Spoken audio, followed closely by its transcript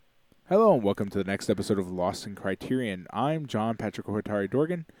Hello and welcome to the next episode of Lost in Criterion. I'm John Patrick Hohatari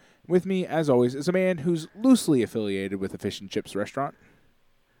Dorgan. With me, as always, is a man who's loosely affiliated with a fish and chips restaurant.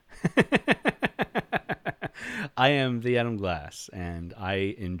 I am the Adam Glass, and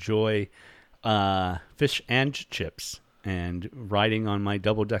I enjoy fish and chips and riding on my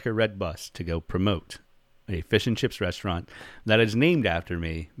double-decker red bus to go promote a fish and chips restaurant that is named after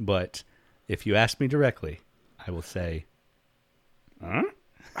me. But if you ask me directly, I will say, huh?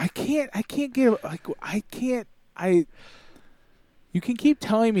 You can keep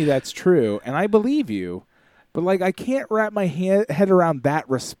telling me that's true, and I believe you, but I can't wrap my head around that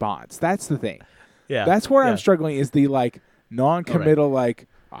response. That's the thing. Yeah. That's where yeah. I'm struggling is the non-committal, I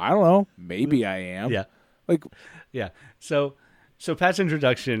don't know, maybe I am. Yeah. Yeah. So Pat's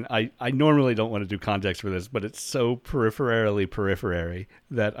introduction, I normally don't want to do context for this, but it's so periphery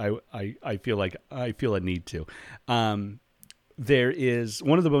that I feel a need to. There is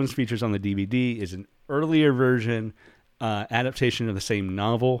one of the bonus features on the DVD is an earlier version adaptation of the same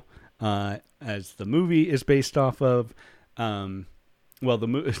novel as the movie is based off of. Our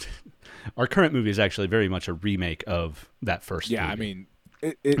current movie is actually very much a remake of that first movie. I mean,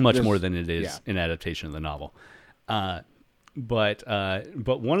 much more than it is an adaptation of the novel. But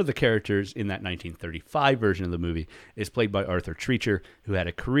one of the characters in that 1935 version of the movie is played by Arthur Treacher, who had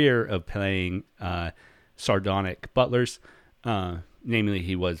a career of playing sardonic butlers. Namely,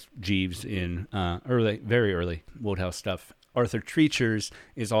 he was Jeeves in very early Wodehouse stuff. Arthur Treacher's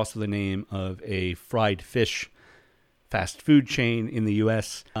is also the name of a fried fish fast food chain in the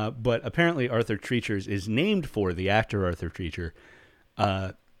U.S. But apparently Arthur Treacher's is named for the actor Arthur Treacher.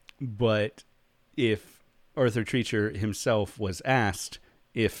 But if Arthur Treacher himself was asked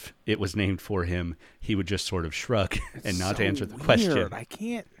if it was named for him, he would just sort of shrug and not answer the question. I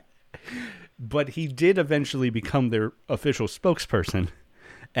can't. But he did eventually become their official spokesperson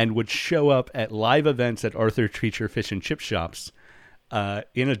and would show up at live events at Arthur Treacher fish and chip shops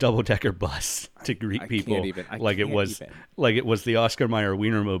in a double-decker bus to greet people like it was the Oscar Mayer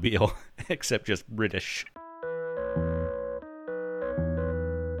Wienermobile, except just British.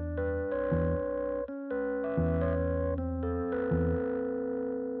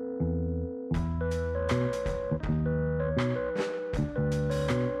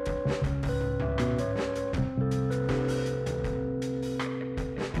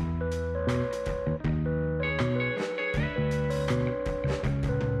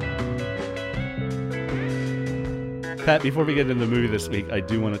 Pat, before we get into the movie this week, I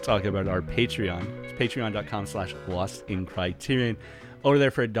do want to talk about our Patreon. It's patreon.com/LostInCriterion. Over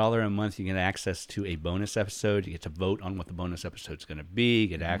there for $1 a month, you get access to a bonus episode. You get to vote on what the bonus episode's going to be. You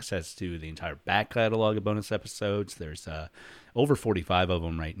get access to the entire back catalog of bonus episodes. There's over 45 of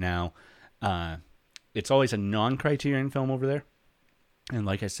them right now. It's always a non-Criterion film over there. And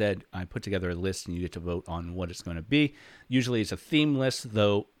like I said, I put together a list and you get to vote on what it's going to be. Usually it's a theme list,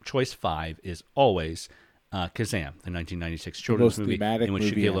 though choice 5 is always Kazam, the 1996 children's movie in which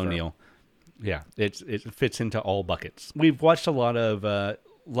Shaquille O'Neal. Yeah, it fits into all buckets. We've watched a lot of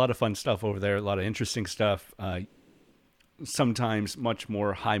fun stuff over there, a lot of interesting stuff. Sometimes much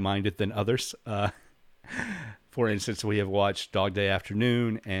more high-minded than others. For instance, we have watched Dog Day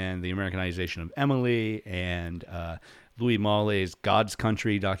Afternoon and the Americanization of Emily and Louis Malle's God's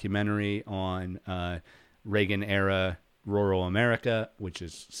Country documentary on Reagan-era rural America, which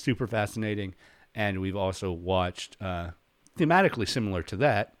is super fascinating. And we've also watched, thematically similar to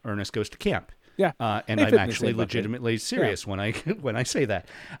that, Ernest Goes to Camp. Yeah, and I'm actually legitimately serious when I say that.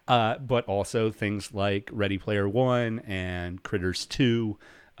 But also things like Ready Player One and Critters 2,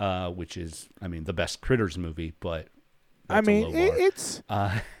 which is, the best Critters movie. But it's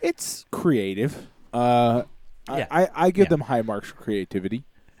creative. I give them high marks for creativity.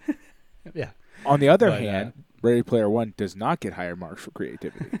 Yeah. On the other hand, Ready Player One does not get higher marks for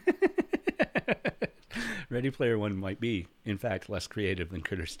creativity. Ready Player One might be, in fact, less creative than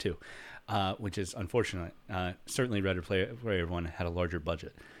Critters 2, which is unfortunate. Certainly Ready Player One had a larger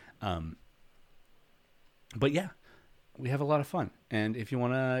budget. But yeah, we have a lot of fun. And if you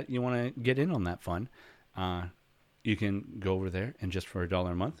wanna get in on that fun, you can go over there and just for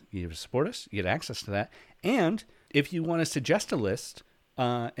 $1 a month, you support us, you get access to that. And if you want to suggest a list,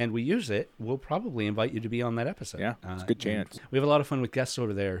 and we use it, we'll probably invite you to be on that episode. Yeah, it's a good chance. We have a lot of fun with guests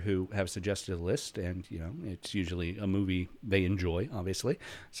over there who have suggested a list, and it's usually a movie they enjoy, obviously.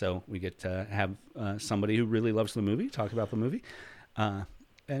 So we get to have somebody who really loves the movie talk about the movie.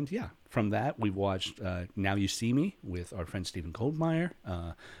 And yeah, from that, we watched Now You See Me with our friend Stephen Goldmeyer,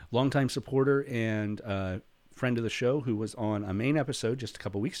 longtime supporter and friend of the show who was on a main episode just a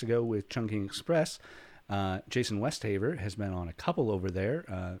couple weeks ago with Chungking Express. Jason Westhaver has been on a couple over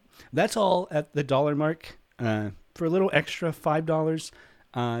there. That's all at the dollar mark. For a little extra, $5,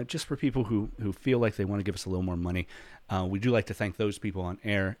 just for people who feel like they want to give us a little more money. We do like to thank those people on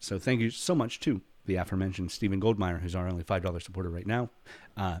air. So thank you so much to the aforementioned Stephen Goldmeyer, who's our only $5 supporter right now.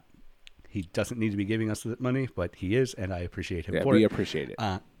 He doesn't need to be giving us that money, but he is, and I appreciate him for it. We appreciate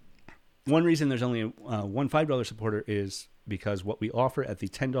it. One reason there's only one $5 supporter is because what we offer at the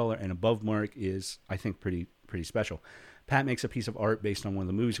 $10 and above mark is, I think, pretty special. Pat makes a piece of art based on one of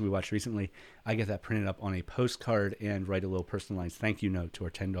the movies we watched recently. I get that printed up on a postcard and write a little personalized thank you note to our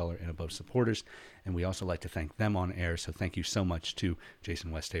 $10 and above supporters. And we also like to thank them on air. So thank you so much to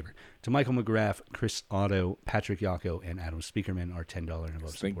Jason Westhaver, to Michael McGrath, Chris Otto, Patrick Yako, and Adam Speakerman, our $10 and above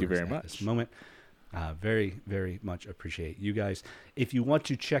supporters. Thank you very much. At this moment. Very, very much appreciate you guys. If you want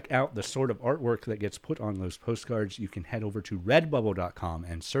to check out the sort of artwork that gets put on those postcards, you can head over to redbubble.com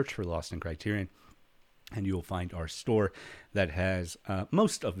and search for Lost in Criterion. And you will find our store that has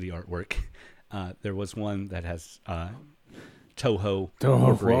most of the artwork. There was one that has Toho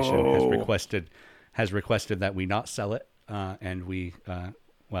Corporation has requested that we not sell it, and we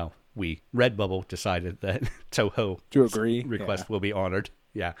Redbubble decided that Toho's request will be honored.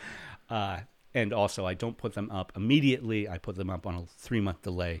 Yeah, and also I don't put them up immediately. I put them up on a 3-month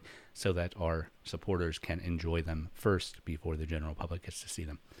delay so that our supporters can enjoy them first before the general public gets to see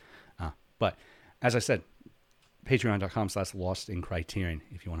them. But as I said, patreon.com/Lost in Criterion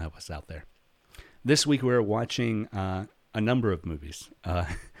if you want to help us out there. This week we're watching a number of movies.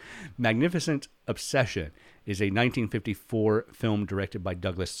 Magnificent Obsession is a 1954 film directed by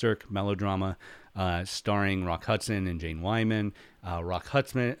Douglas Sirk, melodrama starring Rock Hudson and Jane Wyman. Rock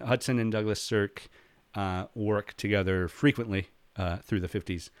Hudson and Douglas Sirk work together frequently through the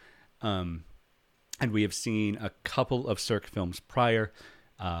 50s. And we have seen a couple of Sirk films prior,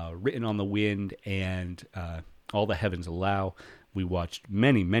 Written on the Wind and All the Heavens Allow. We watched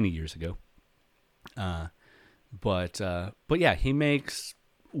many, many years ago. But yeah, he makes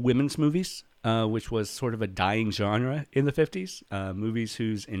women's movies, which was sort of a dying genre in the 50s. Movies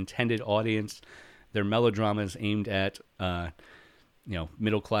whose intended audience, their melodramas aimed at,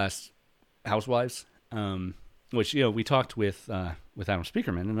 middle-class housewives, which, we talked with Adam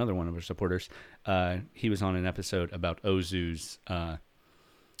Speakerman, another one of our supporters. He was on an episode about Ozu's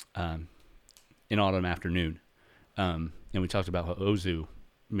In Autumn Afternoon. And we talked about how Ozu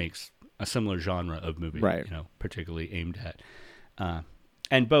makes a similar genre of movie, right. Particularly aimed at,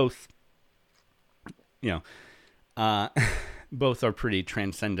 and both, both are pretty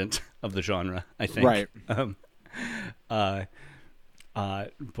transcendent of the genre, I think. Right.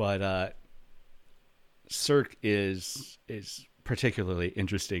 But Sirk is particularly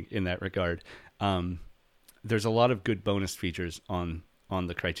interesting in that regard. There's a lot of good bonus features on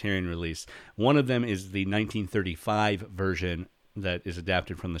the Criterion release. One of them is the 1935 version that is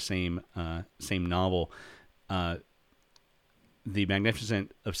adapted from the same novel. The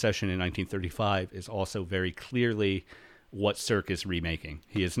Magnificent Obsession in 1935 is also very clearly what Sirk is remaking.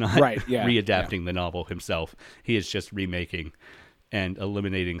 He is not readapting the novel himself. He is just remaking and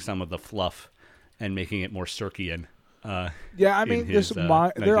eliminating some of the fluff and making it more Sirkian. I mean, his,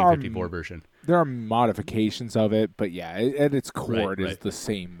 1954 version. There are modifications of it, but yeah, at its core, it is the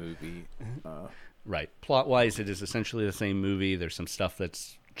same movie. Right. Plot-wise, it is essentially the same movie. There's some stuff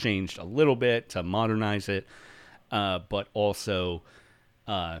that's changed a little bit to modernize it, but also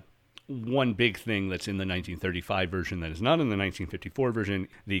one big thing that's in the 1935 version that is not in the 1954 version,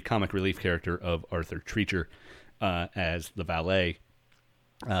 the comic relief character of Arthur Treacher as the valet.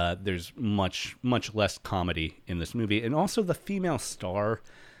 There's much less comedy in this movie, and also the female star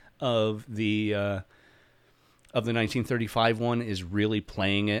of the 1935 one is really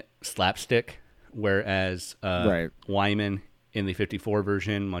playing it slapstick, whereas Wyman in the 54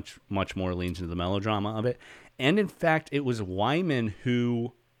 version much more leans into the melodrama of it. And in fact, it was Wyman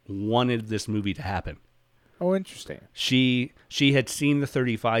who wanted this movie to happen. Oh, interesting. She had seen the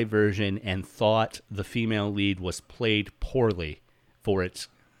 35 version and thought the female lead was played poorly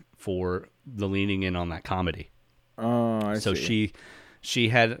for the leaning in on that comedy. Oh, I so see. she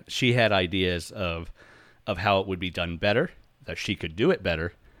had ideas of how it would be done better, that she could do it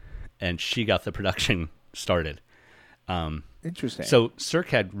better, and she got the production started. Interesting. So Sirk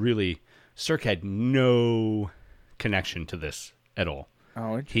had no connection to this at all.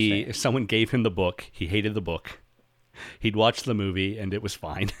 Oh, interesting. Someone gave him the book. He hated the book. He'd watched the movie and it was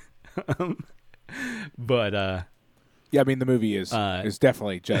fine. But yeah, I mean the movie is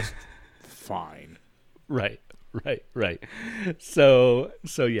definitely just fine. Right. So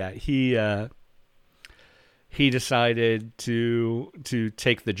yeah, he decided to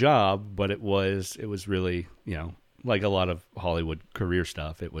take the job, but it was really, like a lot of Hollywood career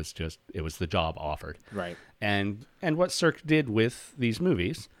stuff, it was the job offered. Right. And what Sirk did with these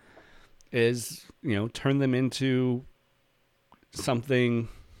movies is, turn them into something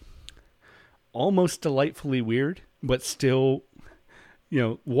almost delightfully weird, but still,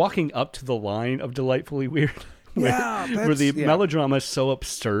 walking up to the line of delightfully weird. Where the melodrama is so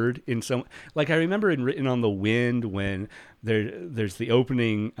absurd in some, like I remember in Written on the Wind when there's the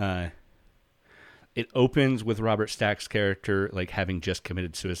opening. It opens with Robert Stack's character like having just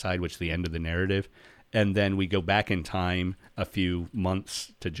committed suicide, which is the end of the narrative, and then we go back in time a few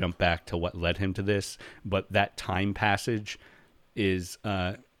months to jump back to what led him to this. But that time passage is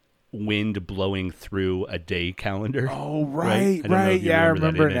wind blowing through a day calendar. Oh right. Yeah, I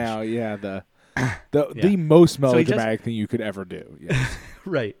remember now. Yeah, the Yeah. most melodramatic thing you could ever do. Yes.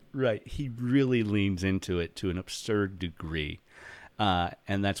 Right. He really leans into it to an absurd degree.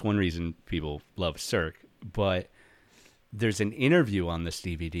 And that's one reason people love Sirk. But there's an interview on this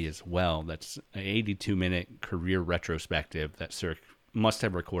DVD as well that's an 82-minute career retrospective that Sirk must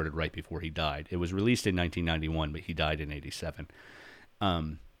have recorded right before he died. It was released in 1991, but he died in 87.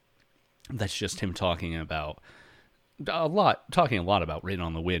 That's just him talking a lot about Written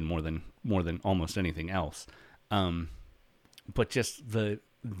on the Wind more than almost anything else. But just the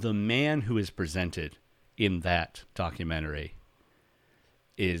man who is presented in that documentary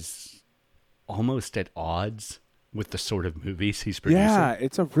is almost at odds with the sort of movies he's producing. Yeah,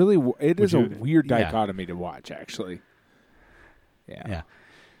 it is a weird dichotomy to watch, actually. Yeah.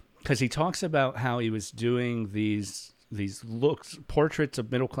 Because he talks about how he was doing these portraits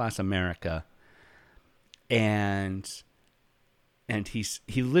of middle-class America, and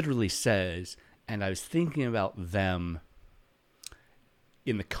he literally says, and I was thinking about them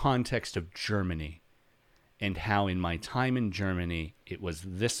in the context of Germany, and how in my time in Germany, it was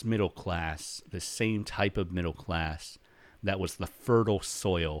this middle class, the same type of middle class, that was the fertile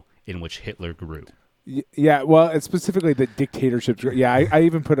soil in which Hitler grew. Yeah, well, it's specifically the dictatorships. Yeah, I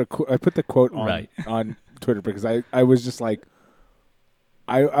even put the quote on on Twitter because I was just like,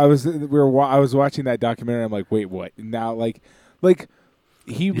 I was watching that documentary. I'm like, wait, what? Now, like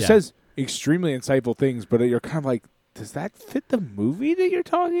he says extremely insightful things, but you're kind of like, does that fit the movie that you're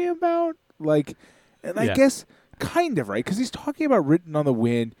talking about? Like, and I guess kind of, right? Because he's talking about Written on the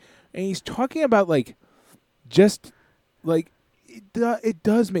Wind, and he's talking about like, just like it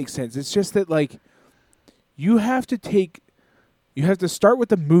does make sense. It's just that like you have to start with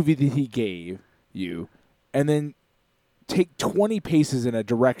the movie that he gave you, and then take 20 paces in a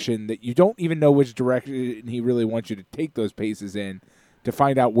direction that you don't even know which direction he really wants you to take those paces in, to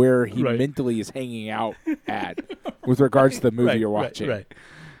find out where he mentally is hanging out at with regards to the movie you're watching. Right.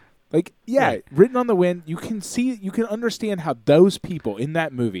 Like, Written on the Wind, you can understand how those people in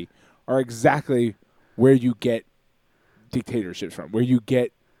that movie are exactly where you get dictatorships from, where you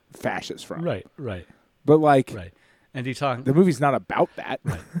get fascists from. Right. But like, and the movie's not about that.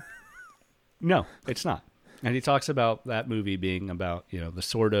 Right. No, it's not. And he talks about that movie being about, the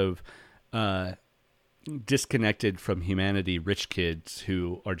sort of disconnected from humanity rich kids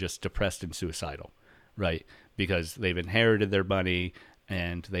who are just depressed and suicidal, right? Because they've inherited their money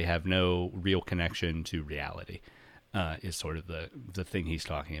and they have no real connection to reality, is sort of the thing he's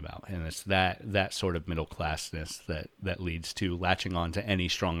talking about. And it's that sort of middle classness that leads to latching on to any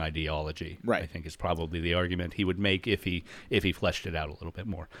strong ideology, right? I think is probably the argument he would make if he fleshed it out a little bit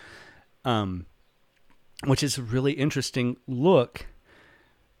more. Which is a really interesting look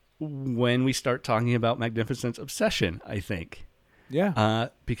when we start talking about Magnificent's obsession, I think. Yeah.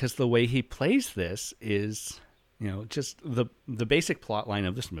 Because the way he plays this is, just the basic plot line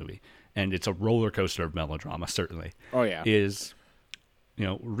of this movie, and it's a roller coaster of melodrama, certainly. Oh, yeah. Is,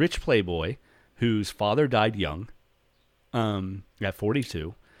 rich playboy whose father died young, at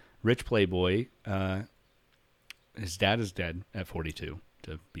 42. Rich playboy, his dad is dead at 42,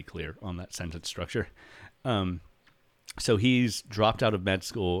 to be clear on that sentence structure. So he's dropped out of med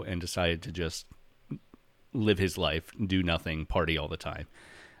school and decided to just live his life, do nothing, party all the time.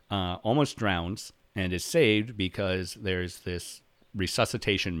 Almost drowns and is saved because there's this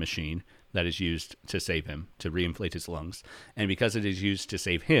resuscitation machine that is used to save him, to reinflate his lungs. And because it is used to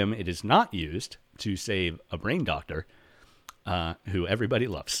save him, it is not used to save a brain doctor, who everybody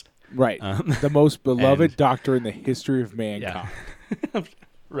loves. Right. The most beloved doctor in the history of mankind. Yeah.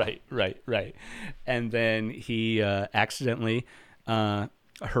 Right. And then he accidentally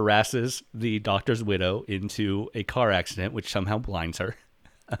harasses the doctor's widow into a car accident, which somehow blinds her.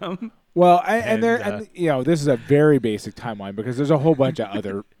 This is a very basic timeline because there's a whole bunch of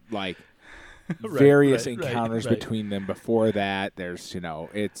other like various encounters between them before that. There's,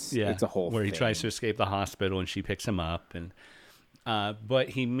 it's a whole where thing. He tries to escape the hospital and she picks him up, and but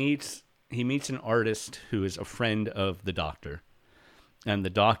he meets an artist who is a friend of the doctor, and the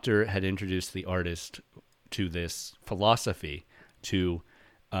doctor had introduced the artist to this philosophy to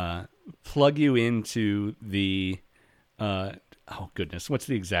plug you into the oh goodness, what's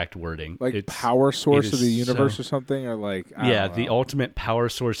the exact wording? Like power source of the universe or something, or like the ultimate power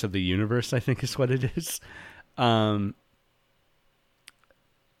source of the universe, I think is what it is. I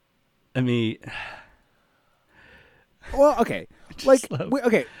mean, well, okay, like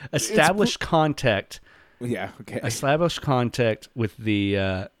establish contact. Yeah, okay. Establish contact with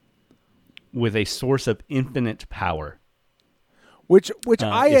the with a source of infinite power. Which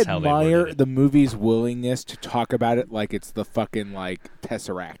I admire the movie's willingness to talk about it like it's the fucking like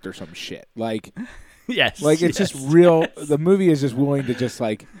Tesseract or some shit. Like, yes, like it's just real. Yes. The movie is just willing to just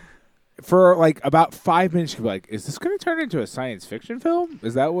like, for like about 5 minutes, you'd be like, "Is this going to turn into a science fiction film?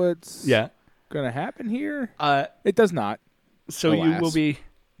 Is that what's going to happen here?" It does not. So alas.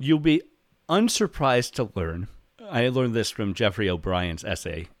 you'll be unsurprised to learn. I learned this from Jeffrey O'Brien's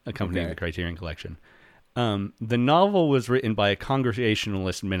essay accompanying the Criterion Collection. The novel was written by a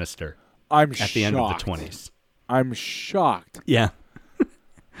Congregationalist minister at the end of the 1920s. I'm shocked. Yeah.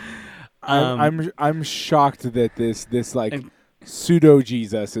 I'm shocked that this like pseudo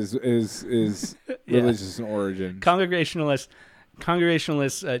Jesus is religious in origin. Congregationalists,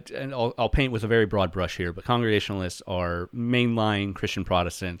 and I'll paint with a very broad brush here, but Congregationalists are mainline Christian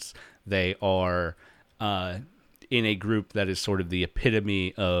Protestants. They are in a group that is sort of the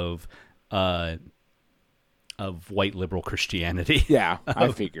epitome of white liberal Christianity. Yeah,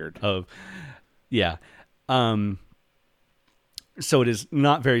 I figured. So it is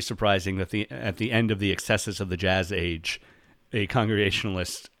not very surprising that at the end of the excesses of the Jazz Age, a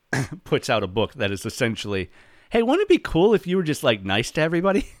Congregationalist puts out a book that is essentially, hey, wouldn't it be cool if you were just like nice to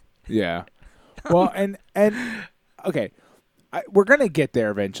everybody? Yeah. Well, and okay, we're gonna get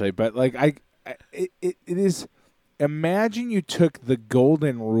there eventually, but like it is. Imagine you took the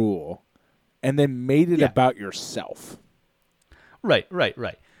golden rule and then made it about yourself. Right.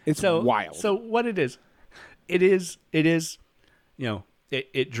 It's wild. So what it is, it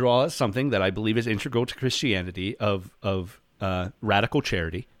draws something that I believe is integral to Christianity of radical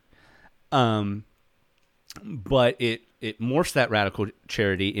charity. But it morphs that radical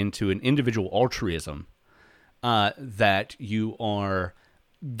charity into an individual altruism, that you are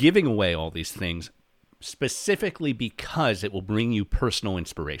giving away all these things specifically because it will bring you personal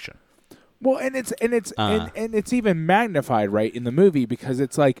inspiration. Well, and it's even magnified, right, in the movie, because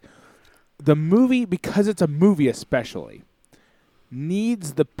it's like the movie, because it's a movie especially,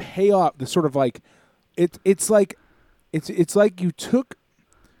 needs the payoff, the sort of like it's like you took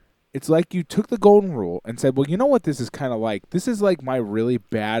the golden rule and said, well, you know what this is kind of like? This is like my really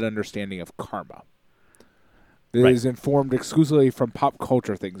bad understanding of karma. That is informed exclusively from pop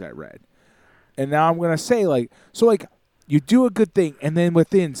culture things I read. And now I'm going to say, like, so, like, you do a good thing, and then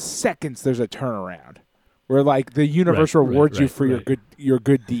within seconds there's a turnaround where, like, the universe rewards you for your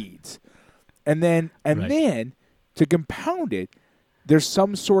good deeds. And then to compound it, there's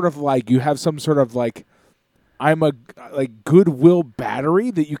some sort of, like, you have some sort of, like, I'm a, like, goodwill battery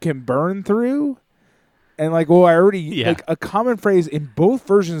that you can burn through. And, like, well, like, a common phrase in both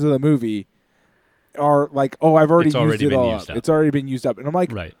versions of the movie are, like, oh, I've already used it all up. It's already been used up. And I'm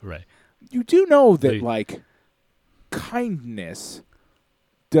like, right. You do know that, like, kindness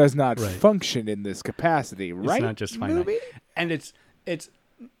does not function in this capacity, right? It's not just finite. And it's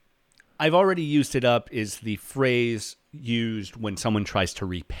I've already used it up is the phrase used when someone tries to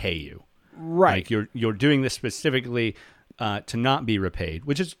repay you. Right. Like you're doing this specifically to not be repaid,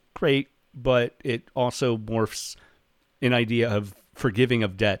 which is great, but it also morphs an idea of forgiving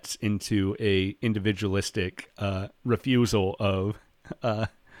of debts into a individualistic refusal of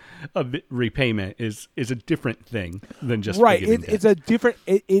repayment is a different thing than just forgiving debts. It's a different.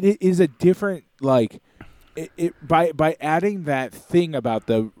 It is a different, like it by adding that thing about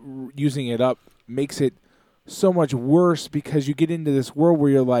the using it up makes it so much worse, because you get into this world where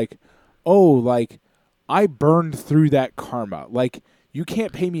you're like, oh, like I burned through that karma. Like you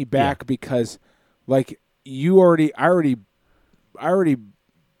can't pay me back because like I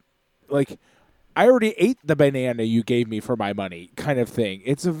already ate the banana you gave me for my money, kind of thing.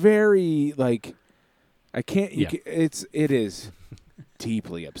 It's a very like, I can't. It is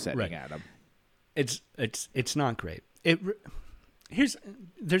deeply upsetting, Adam. It's not great. There's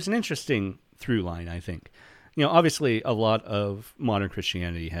an interesting through line, I think. Obviously, a lot of modern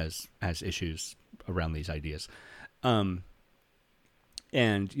Christianity has issues around these ideas,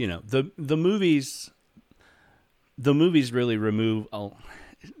 And the movies really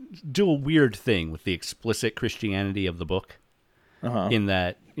do a weird thing with the explicit Christianity of the book, in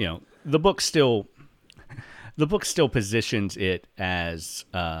that the book still positions it as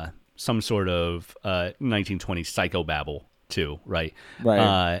some sort of 1920s psychobabble too, right?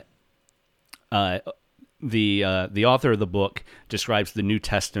 Right. The author of the book describes the New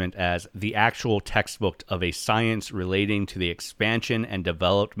Testament as the actual textbook of a science relating to the expansion and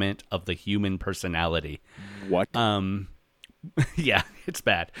development of the human personality. What? Yeah, it's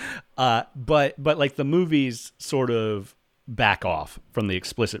bad. But like the movies sort of back off from the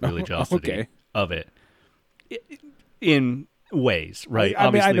explicit religiosity of it in ways, right?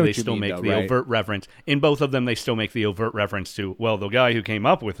 I mean, obviously they still make the right? overt reference. In both of them, they still make the overt reference to, well, the guy who came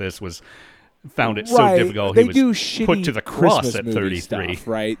up with this found it so difficult they he was put to the cross Christmas at movie 33. stuff,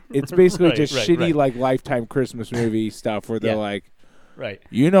 right? It's basically Right, just right, shitty right. like Lifetime Christmas movie stuff where they're Yeah. like, Right.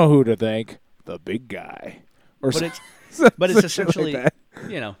 you know who to thank, the big guy, or But some- but some it's shit essentially, like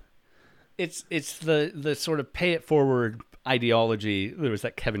that. it's the sort of pay it forward ideology. There was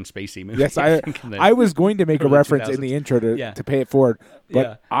that Kevin Spacey movie. Yes, think in the I was going to make a early reference in 2000s. the intro to Yeah. pay it forward, but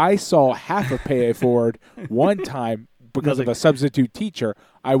Yeah. I saw half of pay it forward one time because of Nothing. a substitute teacher.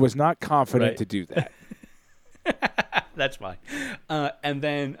 I was not confident Right. to do that. That's fine. And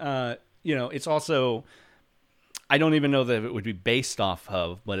then, it's also, I don't even know that it would be based off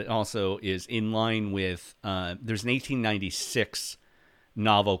of, but it also is in line with, there's an 1896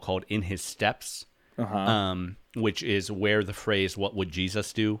 novel called In His Steps, which is where the phrase "What would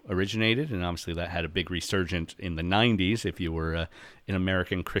Jesus do?" originated, and obviously that had a big resurgence in the '90s. If you were an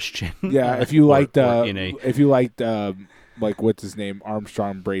American Christian, Yeah, if you liked, if like what's his name,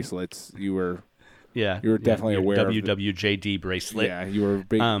 Armstrong bracelets, you were you were definitely aware of the- WWJD bracelet. Yeah, you were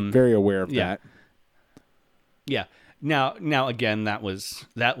very aware of yeah. that. Yeah. Now again, that was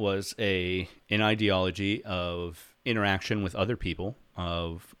an ideology of interaction with other people,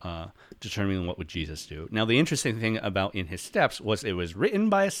 of determining what would Jesus do. Now, the interesting thing about In His Steps was it was written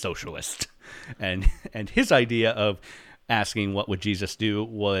by a socialist, and his idea of asking what would Jesus do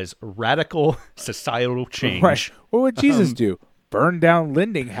was radical societal change. Right. What would Jesus do? Burn down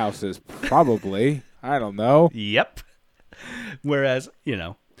lending houses? Probably. I don't know. Yep. Whereas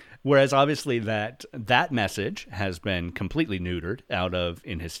obviously that message has been completely neutered out of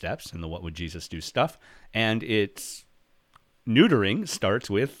In His Steps and the What Would Jesus Do stuff, and its neutering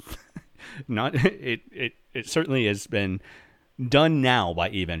starts with not it certainly has been done now by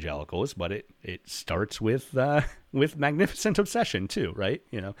evangelicals, but it starts with Magnificent Obsession too, right?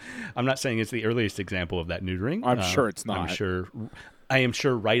 I'm not saying it's the earliest example of that neutering. I'm sure it's not. I am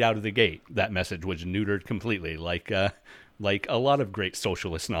sure right out of the gate that message was neutered completely, like a lot of great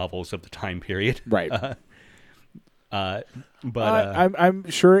socialist novels of the time period. Right. But I'm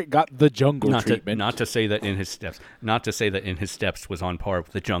sure it got the jungle treatment. not to say that In His Steps was on par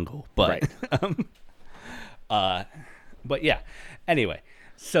with the jungle, but right. but yeah. Anyway,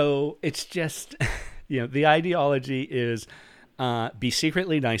 so it's just the ideology is be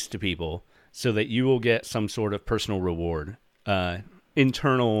secretly nice to people so that you will get some sort of personal reward,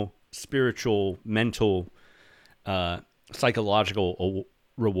 internal, spiritual, mental, psychological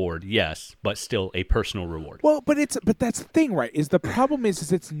reward, yes, but still a personal reward. Well, but that's the thing, right? Is the problem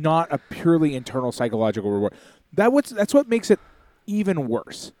is it's not a purely internal psychological reward. That's what makes it even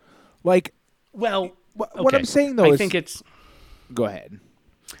worse. Like, well, what I'm saying though I think it's. Go ahead.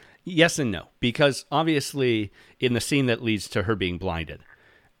 Yes and no, because obviously in the scene that leads to her being blinded,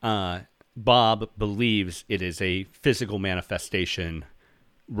 Bob believes it is a physical manifestation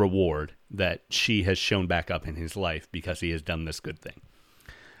reward that she has shown back up in his life because he has done this good thing.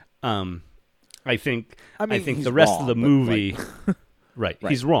 I think the rest of the movie, right,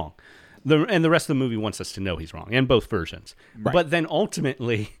 he's wrong. And the rest of the movie wants us to know he's wrong in both versions. Right. But then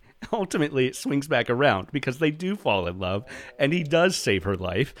ultimately it swings back around because they do fall in love and he does save her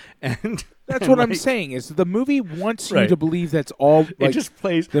life. And that's what I'm saying is the movie wants you to believe that's all. Like, it just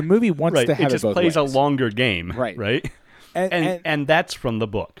plays. The movie wants to have it just both plays ways. a longer game, right? And that's from the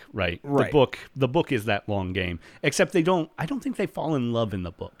book, right? Right. The book is that long game. Except I don't think they fall in love in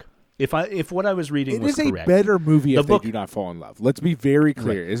the book. If what I was reading was correct, it is a better movie if they do not fall in love. Let's be very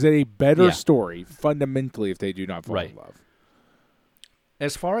clear. Right. Is it a better story fundamentally if they do not fall in love?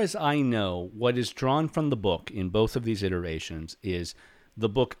 As far as I know, what is drawn from the book in both of these iterations is the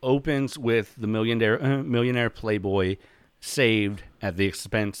book opens with the millionaire playboy saved at the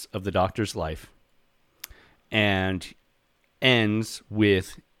expense of the doctor's life, and ends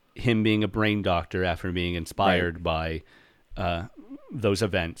with him being a brain doctor after being inspired by those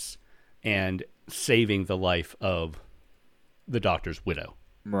events and saving the life of the Doctor's widow.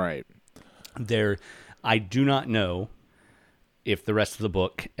 Right. I do not know if the rest of the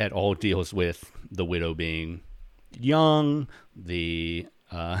book at all deals with the widow being young.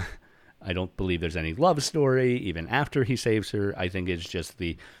 I don't believe there's any love story even after he saves her. I think it's just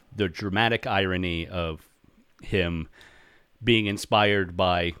the dramatic irony of him being inspired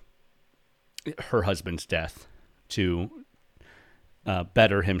by her husband's death to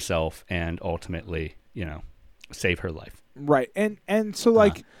better himself and ultimately, save her life. Right. And so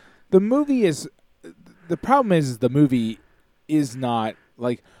like the movie is the problem is the movie is not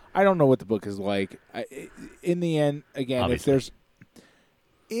like I don't know what the book is like. In the end, again, Obviously.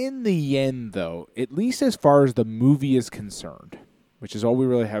 In the end, though, at least as far as the movie is concerned, which is all we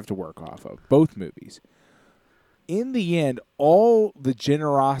really have to work off of, both movies, in the end, all the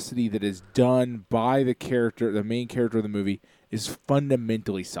generosity that is done by the main character of the movie, is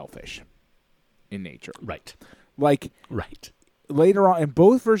fundamentally selfish in nature. Right. Like, right. Later on, in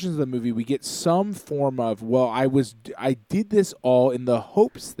both versions of the movie, we get some form of, well, I did this all in the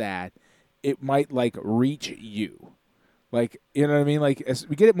hopes that it might, like, reach you. Like, you know what I mean? Like,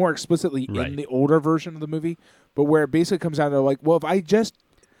 we get it more explicitly in the older version of the movie, but where it basically comes down to, like, well, if I just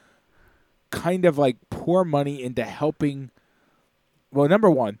kind of, like, pour money into helping... Well, number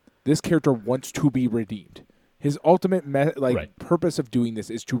one, this character wants to be redeemed. His ultimate, purpose of doing this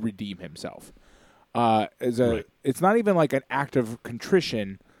is to redeem himself. It's not even, like, an act of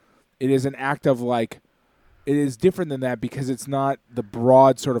contrition. It is an act of, like... It is different than that because it's not the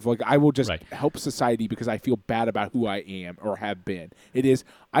broad sort of like I will just help society because I feel bad about who I am or have been. It is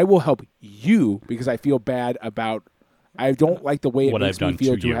I will help you because I feel bad about I don't like the way it makes me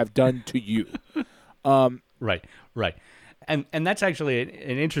feel to have done to you. Right. And that's actually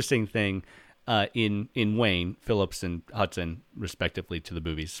an interesting thing in Wayne, Phillips and Hudson, respectively, to the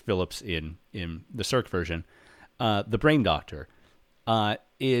movies. Phillips in the Cirque version, the Brain Doctor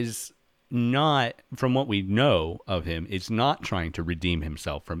is not, from what we know of him, is not trying to redeem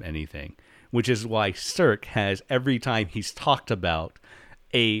himself from anything, which is why Cirque has, every time he's talked about,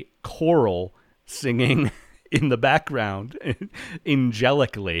 a choral singing in the background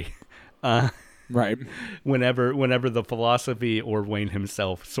angelically. Right. Whenever the philosophy or Wayne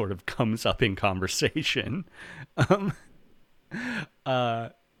himself sort of comes up in conversation,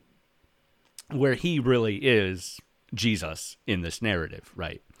 where he really is Jesus in this narrative,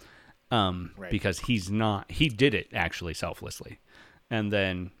 right? Because he did it actually selflessly. And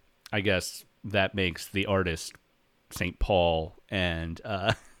then I guess that makes the artist St. Paul and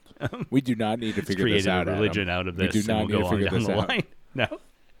we do not need to figure this out. Created a religion out of this. We do not need to figure this out. Line. No,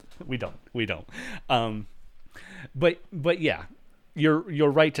 we don't. But yeah,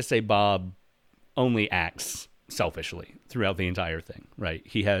 you're right to say Bob only acts selfishly throughout the entire thing, right?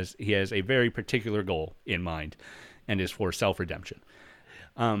 He has a very particular goal in mind, and is for self-redemption.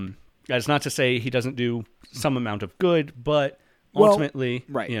 That's not to say he doesn't do some amount of good, but ultimately,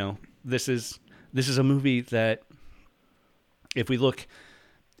 this is a movie that if we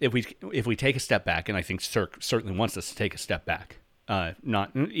take a step back, and I think Cirque certainly wants us to take a step back,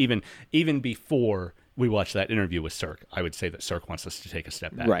 not even before we watch that interview with Cirque, I would say that Cirque wants us to take a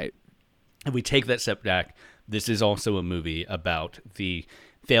step back. Right. If we take that step back, this is also a movie about the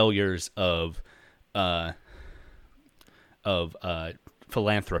failures of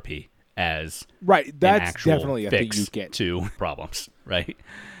philanthropy as that's definitely a thing you get to problems, right?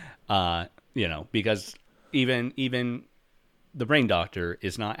 Because even the Brain Doctor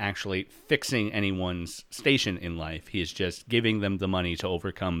is not actually fixing anyone's station in life. He is just giving them the money to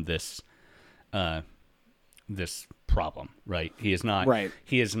overcome this problem, right? He is not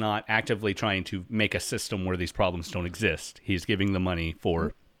He is not actively trying to make a system where these problems don't exist. He's giving the money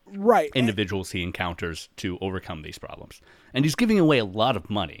for individuals he encounters to overcome these problems, and he's giving away a lot of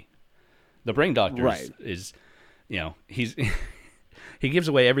money. The Brain Doctor is he's he gives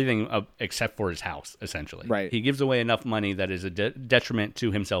away everything except for his house, essentially. Right. He gives away enough money that is a detriment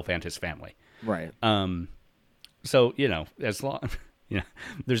to himself and his family. Right. So as long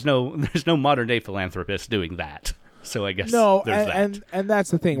there's no modern day philanthropist doing that. So I guess there's that. And that's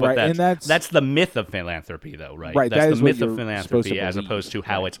the thing, but right? And that's the myth of philanthropy, though, right? Right. That's that the myth of philanthropy as opposed to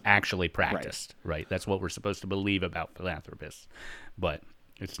how it's actually practiced, right? That's what we're supposed to believe about philanthropists, but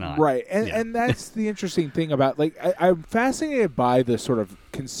it's not. Right. And that's the interesting thing about, like, I'm fascinated by the sort of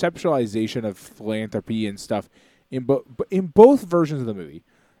conceptualization of philanthropy and stuff in both versions of the movie.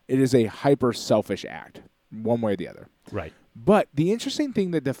 It is a hyper selfish act, one way or the other. Right. But the interesting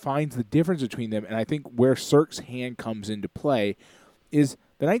thing that defines the difference between them, and I think where Cirque's hand comes into play, is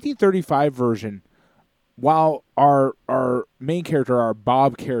the 1935 version, while our main character, our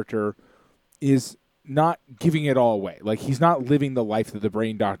Bob character, is not giving it all away. Like, he's not living the life that the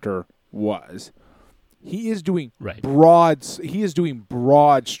Brain Doctor was. He is doing broad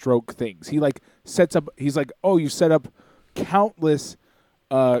stroke things. He like sets up. He's like, oh, you set up countless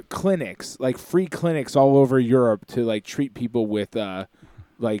clinics, like free clinics all over Europe to like treat people with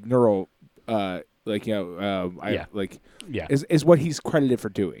like neural is what he's credited for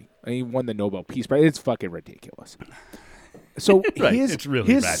doing. And he won the Nobel Peace Prize. It's fucking ridiculous. So his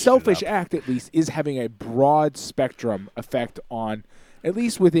selfish act, at least, is having a broad spectrum effect on, at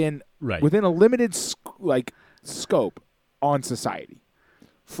least within a limited scope on society.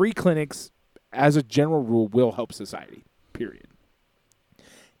 Free clinics, as a general rule, will help society. Period.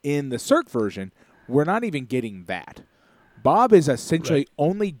 In the Cirque version, we're not even getting that. Bob is essentially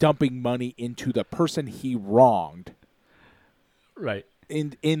only dumping money into the person he wronged. Right.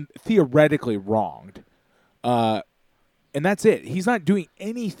 In theoretically wronged. And that's it. He's not doing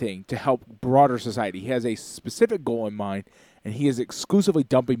anything to help broader society. He has a specific goal in mind, and he is exclusively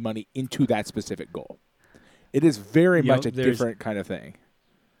dumping money into that specific goal. It is very much a different kind of thing.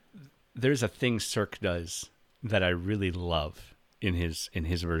 There's a thing Cirque does that I really love in his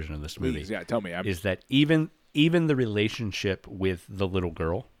version of this movie. Please, yeah, tell me. Is that even the relationship with the little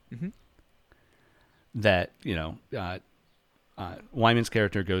girl that, Wyman's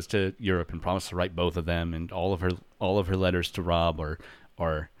character goes to Europe and promises to write both of them, and all of her letters to Rob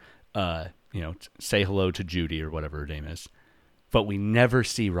or say hello to Judy or whatever her name is. But we never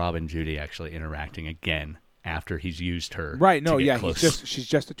see Rob and Judy actually interacting again after he's used her. Right, no, yeah, she's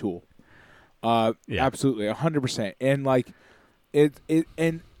just a tool. Absolutely, 100%. And like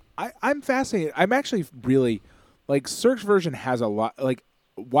I'm fascinated. I'm actually really like Cirque's version has a lot. Like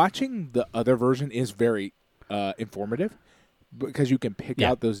watching the other version is very informative because you can pick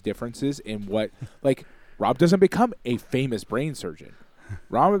out those differences in what like Rob doesn't become a famous brain surgeon.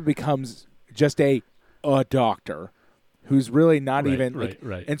 Rob becomes just a doctor who's really not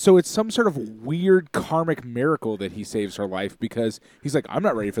right. And so it's some sort of weird karmic miracle that he saves her life because he's like, I'm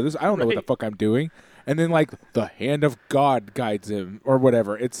not ready for this. I don't know what the fuck I'm doing. And then like the hand of God guides him or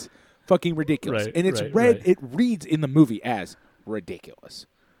whatever. It's fucking ridiculous. And it's it reads in the movie as ridiculous.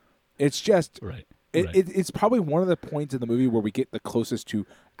 It's just it's probably one of the points in the movie where we get the closest to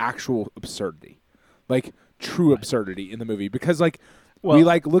actual absurdity. Like true absurdity in the movie. Because like we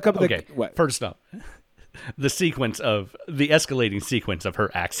like look up what? First up. The escalating sequence of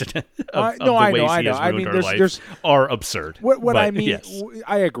her accident. I know. I mean, there's are absurd. What I mean, yes.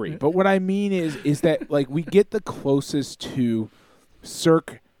 I agree. But what I mean is that like we get the closest to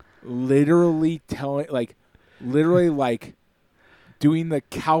Cirque literally doing the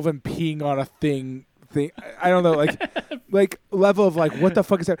Calvin peeing on a thing. I don't know, like level of like what the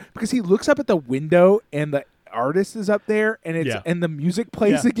fuck is that? Because he looks up at the window and the artist is up there, and and the music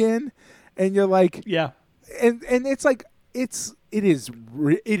plays again, and you're like, and it's like it is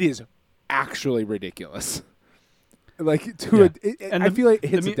actually ridiculous. Like I feel like it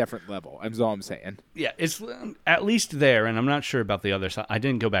hits a different level. That's all I'm saying. Yeah, it's at least there, and I'm not sure about the other side. I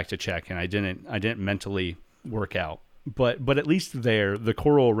didn't go back to check, and I didn't mentally work out. But at least there, the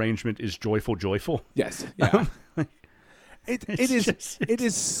choral arrangement is joyful. Yes. Yeah. It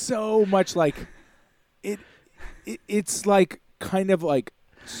is so much like it's like kind of like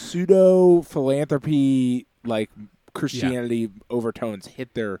pseudo philanthropy, like Christianity overtones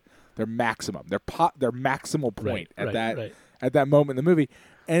hit their maximum, their maximal point at that moment in the movie,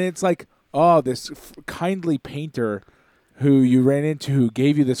 and it's like, oh, this kindly painter who you ran into, who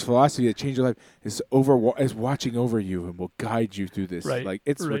gave you this philosophy that changed your life, is watching over you and will guide you through this. Like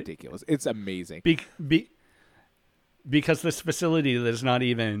it's ridiculous. It's amazing. Because this facility that is not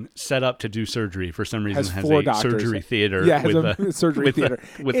even set up to do surgery for some reason has a doctors. Surgery theater. Yeah, has a surgery theater.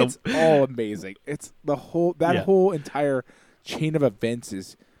 It's all amazing. It's the whole whole entire chain of events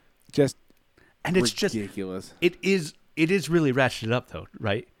is just ridiculous. It is really ratcheted up though,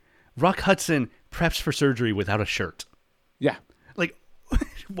 right? Rock Hudson preps for surgery without a shirt. Yeah. Like,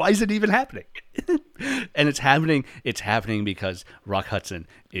 why is it even happening? And it's happening because Rock Hudson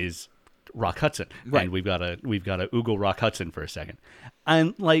is Rock Hudson. Right. And we've got to Google Rock Hudson for a second.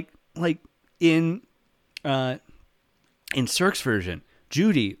 And like in Cirque's version,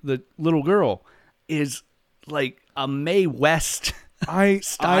 Judy, the little girl, is like a Mae West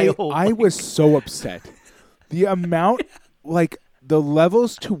style. I was so upset. The amount, like the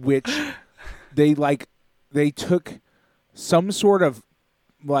levels to which they took some sort of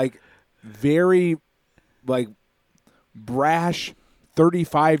like very like brash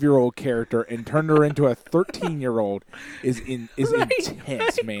 35-year-old character and turned her into a 13-year-old is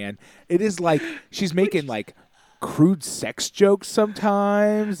intense, man. It is like she's making like crude sex jokes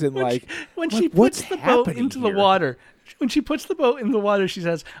sometimes, and when she puts the boat into the water. When she puts the boat in the water, she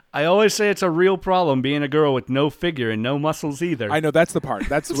says, "I always say it's a real problem being a girl with no figure and no muscles either." I know that's the part.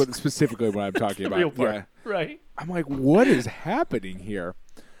 That's specifically what I'm talking about. Real part. Yeah. Right. I'm like, what is happening here?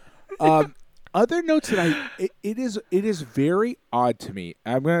 Other notes that it is very odd to me.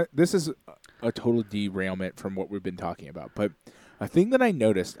 This is a total derailment from what we've been talking about, but a thing that I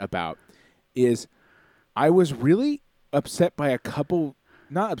noticed about is I was really upset by a couple,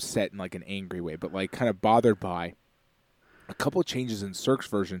 not upset in like an angry way, but like kind of bothered by a couple changes in Cirque's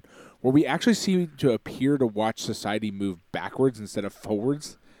version where we actually seem to appear to watch society move backwards instead of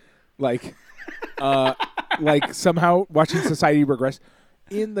forwards. Like somehow watching society regress.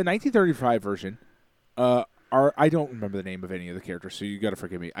 In the 1935 version, I don't remember the name of any of the characters, so you got to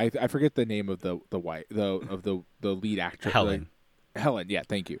forgive me. I forget the name of the lead actress. Helen. Helen, yeah,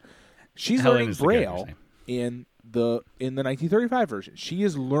 thank you. She's Helen learning Braille in the 1935 version. She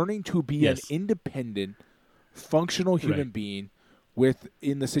is learning to be an independent, functional human being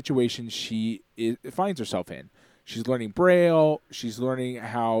within the situation she finds herself in. She's learning Braille. She's learning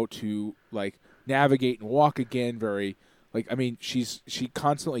how to navigate and walk again. She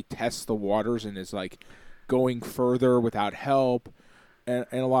constantly tests the waters and is going further without help, and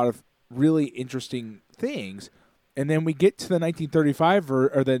a lot of really interesting things. And then we get to the 1935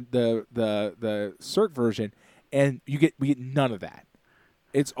 or the Cirque version, and we get none of that.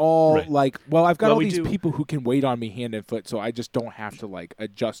 It's all I've got all these people who can wait on me hand and foot, so I just don't have to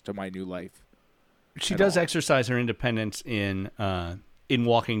adjust to my new life. She does exercise her independence in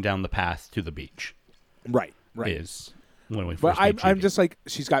walking down the path to the beach. Right. Is when we first meet I'm just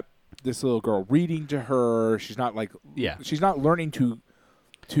she's got this little girl reading to her. She's not she's not learning to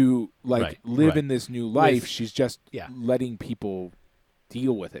live in this new life. She's just letting people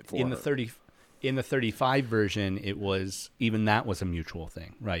deal with it for her. In the 35 version, it was that was a mutual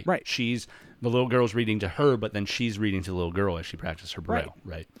thing, right? Right. The little girl's reading to her, but then she's reading to the little girl as she practices her Braille,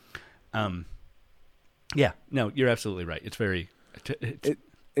 right? Yeah, no, you're absolutely right. It's very.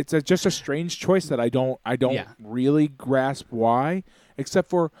 It's just a strange choice that I don't really grasp why, except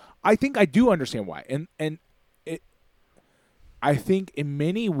for I think I do understand why, and I think in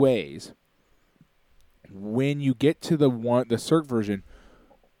many ways, when you get to the Cirque version,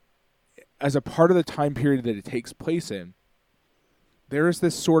 as a part of the time period that it takes place in, there is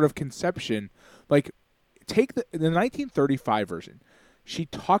this sort of conception, take the 1935 version. She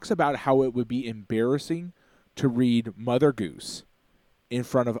talks about how it would be embarrassing to read Mother Goose in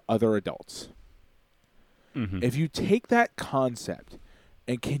front of other adults. Mm-hmm. If you take that concept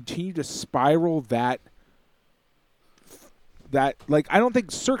and continue to spiral that I don't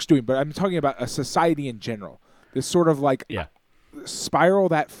think Cirque's doing, but I'm talking about a society in general. This sort of spiral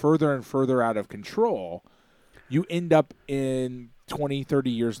that further and further out of control, you end up in 20, 30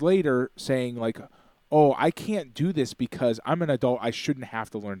 years later saying oh, I can't do this because I'm an adult. I shouldn't have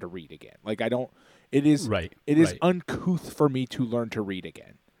to learn to read again. It is uncouth for me to learn to read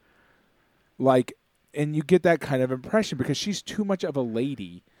again. And you get that kind of impression because she's too much of a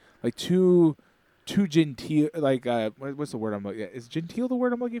lady, too genteel. What's the word I'm looking? Is genteel the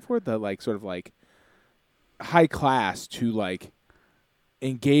word I'm looking for? The sort of high class to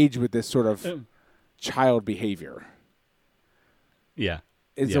engage with this sort of child behavior. Yeah.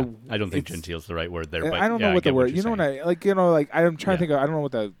 I don't think genteel is the right word there. But I don't know what the word. You know what I'm trying to think of. I don't know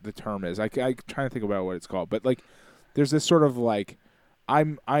what the term is. I'm trying to think about what it's called. But there's this sort of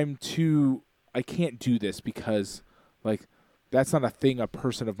I'm too. I can't do this because that's not a thing a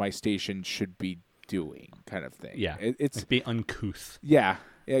person of my station should be doing, kind of thing. Yeah, it's be uncouth. Yeah,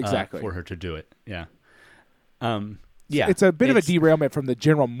 exactly. For her to do it. Yeah. It's a bit of a derailment from the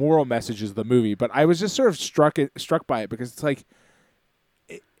general moral messages of the movie, but I was just sort of struck by it because it's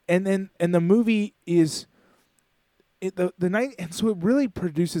and the movie is and so it really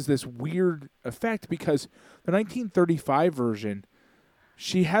produces this weird effect because the 1935 version,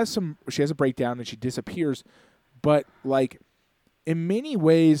 she has a breakdown and she disappears, but in many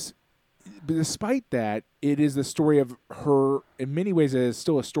ways, despite that, it is the story of her. In many ways, it is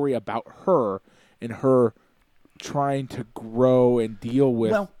still a story about her and her trying to grow and deal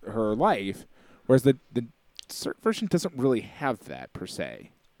with her life, whereas the Cirque version doesn't really have that per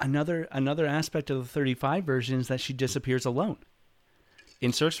se. Another aspect of the 35 version is that she disappears alone.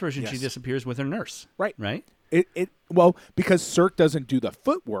 In Cirque's version, she disappears with her nurse. Right. Right? Because Cirque doesn't do the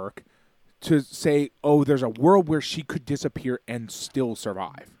footwork to say, oh, there's a world where she could disappear and still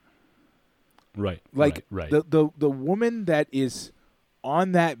survive. Right. Right. The woman that is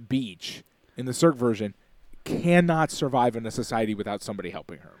on that beach in the Cirque version cannot survive in a society without somebody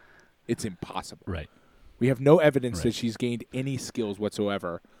helping her. It's impossible. Right. We have no evidence that she's gained any skills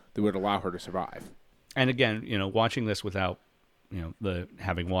whatsoever that would allow her to survive. And again, watching this without,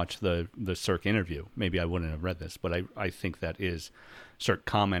 having watched the Cirque interview, maybe I wouldn't have read this, but I think that is Cirque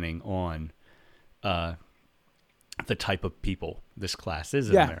commenting on the type of people this class is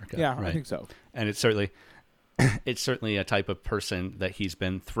in America. Yeah, right? I think so. And it's certainly a type of person that he's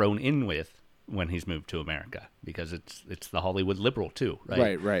been thrown in with when he's moved to America, because it's the Hollywood liberal too,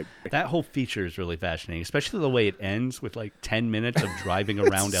 right? Right. That whole feature is really fascinating, especially the way it ends with like 10 minutes of driving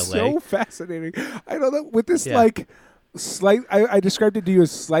around LA. So fascinating. I don't know, with this I described it to you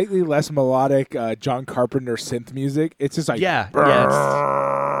as slightly less melodic John Carpenter synth music. It's just like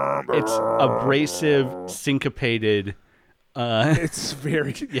it's abrasive, syncopated. It's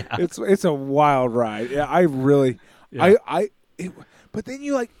very It's a wild ride. Yeah, I really but then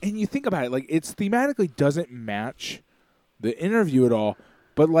you think about it, like it's thematically doesn't match the interview at all,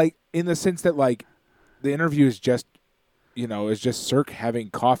 but like in the sense that like the interview is just Cirque having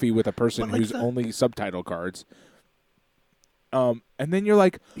coffee with a person who's only subtitle cards. And then you're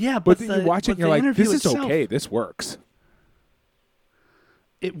like, but then you watch it and you're like, this is okay, this works.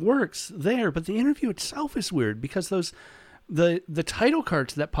 It works there, but the interview itself is weird because the title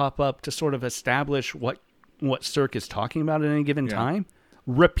cards that pop up to sort of establish what Cirque is talking about at any given time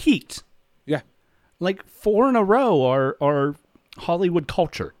repeat. Yeah. Like 4 in a row are Hollywood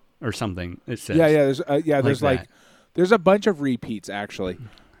culture or something, it says. There's a bunch of repeats actually.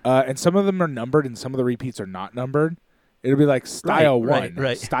 And some of them are numbered and some of the repeats are not numbered. It'll be like style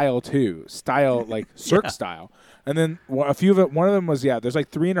 1, style 2, style like Cirque style. And then one of them was there's like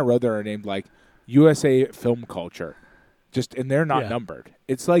 3 in a row that are named like USA Film Culture. And they're not numbered.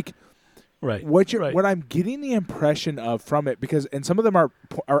 It's like what I'm getting the impression of from it, because and some of them are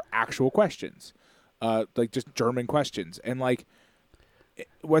actual questions, like just German questions, and like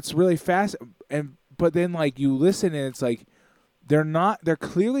what's really fast, but then like you listen and it's like they're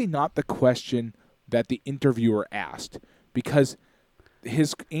clearly not the question that the interviewer asked, because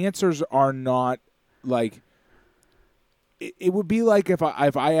his answers are not like it would be like if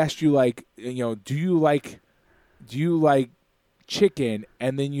I asked you like do you like chicken,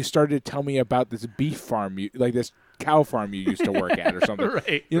 and then you started to tell me about this beef farm, this cow farm you used to work at or something.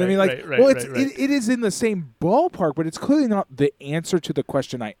 You know what I mean? Like, it is in the same ballpark, but it's clearly not the answer to the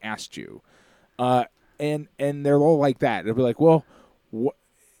question I asked you. And they're all like that. It'll be like, well, what?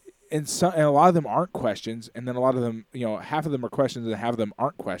 And a lot of them aren't questions, and then a lot of them, half of them are questions and half of them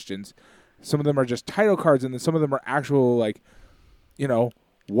aren't questions. Some of them are just title cards, and then some of them are actual like,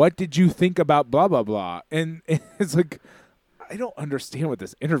 what did you think about blah blah blah? And it's like, I don't understand what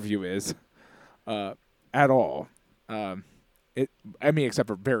this interview is at all. Except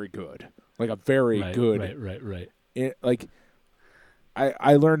for very good, like a very good. Right.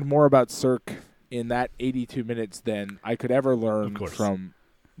 I learned more about Cirque in that 82 minutes than I could ever learn from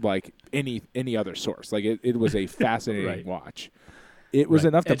like any other source. Like it was a fascinating watch. It was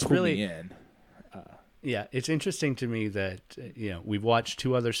enough to pull me in. It's interesting to me that we've watched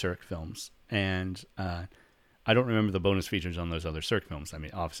 2 other Cirque films, and I don't remember the bonus features on those other Cirque films. I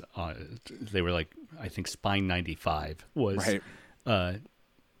mean, they were like, I think Spine 95 was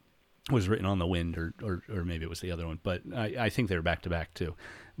written on the Wind, or maybe it was the other one, but I think they were back to back too.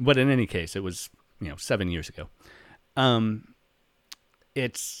 But in any case, it was 7 years ago.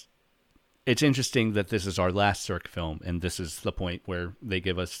 It's interesting that this is our last Cirque film, and this is the point where they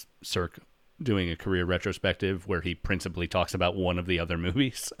give us Cirque doing a career retrospective where he principally talks about one of the other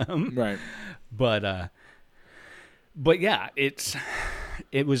movies. But yeah,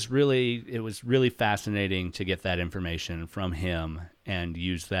 it was really fascinating to get that information from him and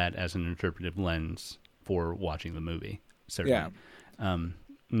use that as an interpretive lens for watching the movie. Certainly. Yeah.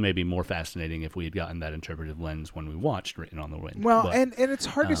 Maybe more fascinating if we had gotten that interpretive lens when we watched Written on the Wind. Well, and it's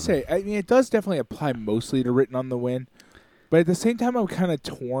hard to say. I mean, it does definitely apply mostly to Written on the Wind, but at the same time, I'm kind of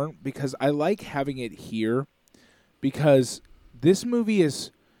torn because I like having it here because this movie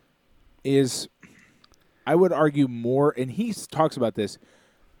is I would argue more, and he talks about this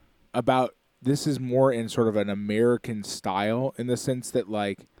is more in sort of an American style in the sense that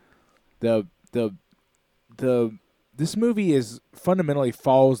like this movie is fundamentally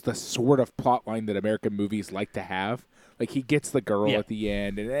follows the sort of plot line that American movies like to have. Like he gets the girl at the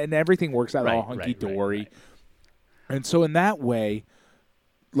end, and everything works out all hunky dory. And so in that way,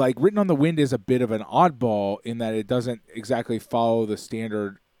 like Written on the Wind is a bit of an oddball in that it doesn't exactly follow the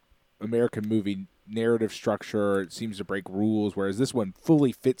standard American movie narrative structure. It seems to break rules, whereas this one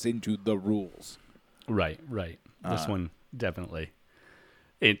fully fits into the rules. Right. This one definitely.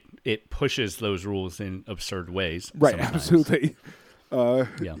 It pushes those rules in absurd ways. Right, sometimes. absolutely.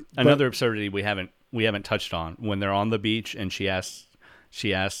 Another absurdity we haven't touched on when they're on the beach and she asks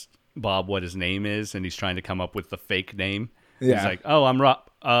Bob what his name is, and he's trying to come up with the fake name. Yeah. He's like, "Oh, I'm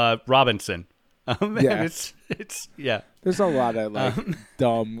Robinson." Yeah. It's yeah. There's a lot of like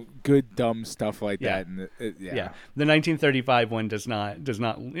dumb stuff like that. And The 1935 one does not.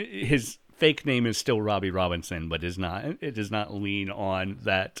 His fake name is still Robbie Robinson, but it does not lean on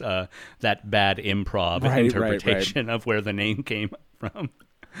that bad improv interpretation of where the name came from.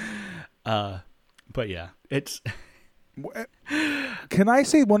 But yeah, it's. Can I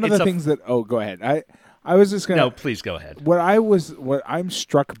say one of the things that? Oh, go ahead. I was just gonna. No, please go ahead. What I'm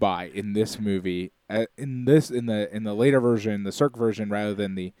struck by in this movie, in the later version, the Cirque version, rather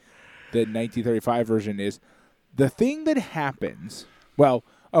than the 1935 version, is the thing that happens. Well,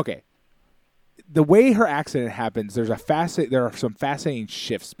 okay. The way her accident happens, there are some fascinating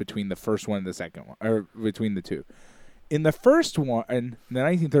shifts between the first one and the second one, or between the two. In the first one, in the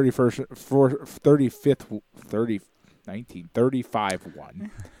 1935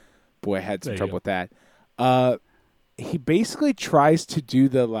 one, boy, I had some trouble with that. He basically tries to do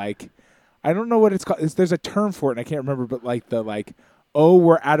the like, I don't know what it's called. There's a term for it, and I can't remember, but like the like, oh,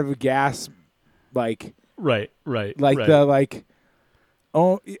 we're out of gas, like the like.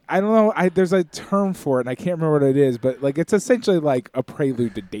 Oh, I don't know. There's a term for it, and I can't remember what it is, but like it's essentially like a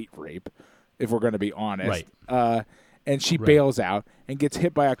prelude to date rape, if we're going to be honest. Right. And she bails out and gets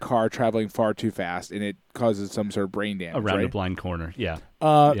hit by a car traveling far too fast, and it causes some sort of brain damage. Around a blind corner, yeah.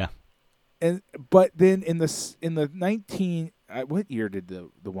 But then in the 19 what year did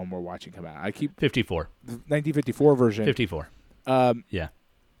the one we're watching come out? 54. The 1954 version. 54. Yeah.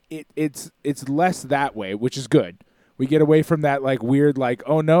 It's less that way, which is good. We get away from that like weird like,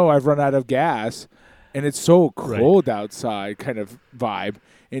 oh no, I've run out of gas and it's so cold outside kind of vibe,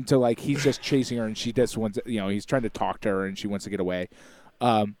 into like he's just chasing her and she just wants, he's trying to talk to her and she wants to get away.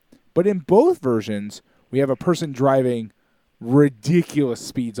 But in both versions, we have a person driving ridiculous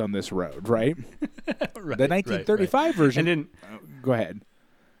speeds on this road, right? The 1935 version. And go ahead.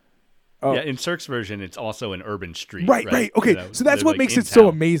 Oh. Yeah, in Cirque's version, it's also an urban street. Right. Okay, so that's what makes it so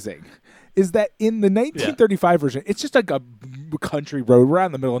amazing. Is that in the 1935 version, it's just like a country road right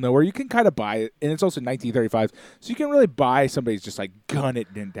in the middle of nowhere. You can kind of buy it, and it's also 1935, so you can really buy somebody's just like gun it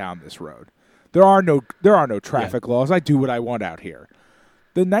down this road. There are no traffic laws. I do what I want out here.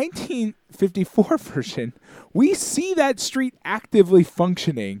 The 1954 version, we see that street actively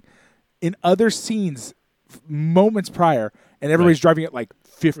functioning in other scenes moments prior, and everybody's driving at like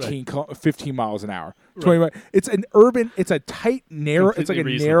 15 miles an hour. 20 miles. It's a tight, narrow, it's like a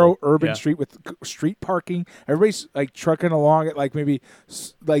narrow urban street with street parking. Everybody's like trucking along at like maybe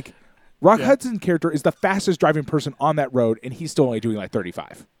like Rock Hudson's character is the fastest driving person on that road, and he's still only doing like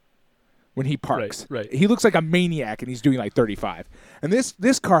 35 when he parks. Right. He looks like a maniac, and he's doing like 35. And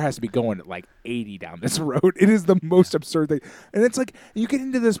this car has to be going at like 80 down this road. It is the most absurd thing. And it's like you get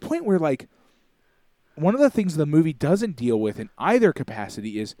into this point where like one of the things the movie doesn't deal with in either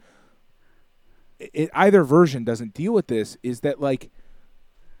capacity is either version doesn't deal with this, is that like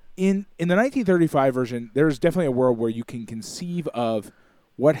in the 1935 version, there's definitely a world where you can conceive of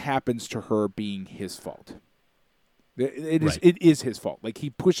what happens to her being his fault. It is his fault. Like he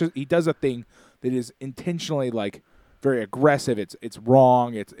does a thing that is intentionally like very aggressive. It's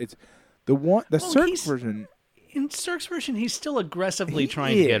wrong. It's the Cirque version. In Cirque's version, he's still aggressively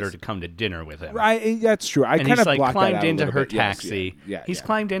trying to get her to come to dinner with him. Right, that's true. I kind of like blocked climbed that out into a little her bit. taxi. Yes, he's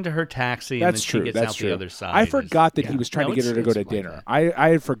climbed into her taxi, that's and then true. she gets out the other side. I forgot that he was trying to get her to go to dinner. I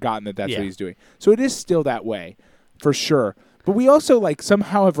had forgotten that that's what he's doing. So it is still that way, for sure. But we also like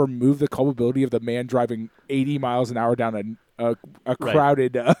somehow have removed the culpability of the man driving 80 miles an hour down a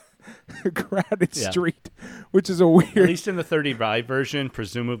crowded crowded street, which is a weird. At least in the 35 version,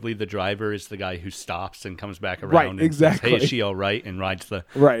 presumably the driver is the guy who stops and comes back around. Right, and exactly. Says, hey, is she all right? And rides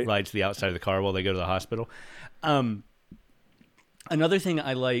the outside of the car while they go to the hospital. Another thing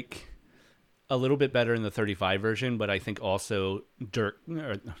I like a little bit better in the 35 version, but I think also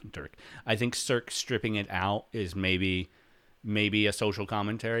I think Cirque stripping it out is maybe a social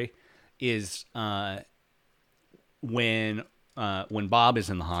commentary, is when Bob is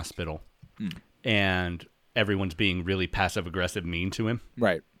in the hospital and everyone's being really passive aggressive mean to him.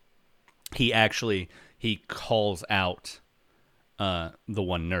 Right. He calls out the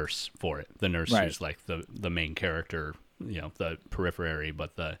one nurse for it. The nurse who's like the main character, the periphery,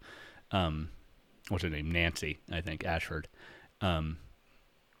 but the what's her name? Nancy, I think, Ashford. At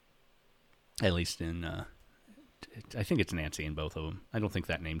least in I think it's Nancy in both of them. I don't think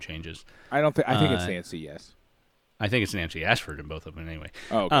that name changes. I think it's Nancy, yes. I think it's Nancy Ashford in both of them anyway.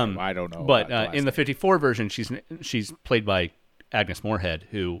 Oh, okay. I don't know. But in the 54 version, she's played by Agnes Moorehead,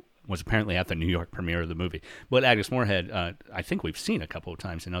 who was apparently at the New York premiere of the movie. But Agnes Moorehead, I think we've seen a couple of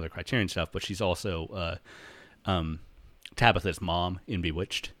times in other Criterion stuff, but she's also Tabitha's mom in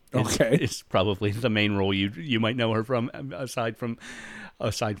Bewitched. Okay, It's probably the main role you might know her from, aside from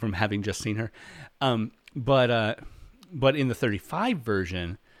having just seen her. But in the 35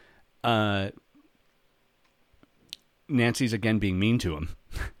 version, Nancy's again being mean to him,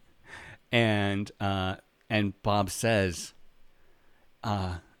 and Bob says,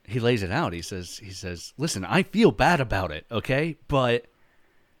 he lays it out. He says, listen, I feel bad about it, okay, but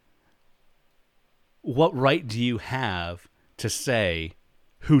what right do you have to say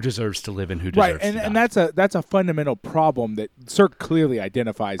who deserves to live and who deserves to die? And that's a fundamental problem that Cirque clearly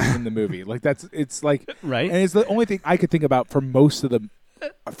identifies in the movie. Like it's like right, and it's the only thing I could think about for most of the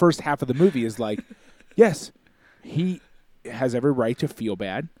first half of the movie is like, yes, he has every right to feel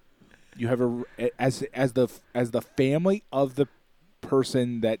bad. You have as the family of the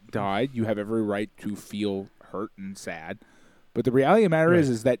person that died, you have every right to feel hurt and sad. But the reality of the matter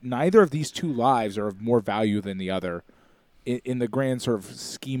is that neither of these two lives are of more value than the other. In the grand sort of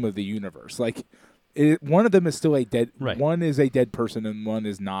scheme of the universe, like one of them is still a dead, one is a dead person and one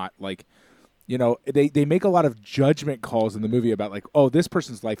is not. Like, you know, they make a lot of judgment calls in the movie about like, oh, this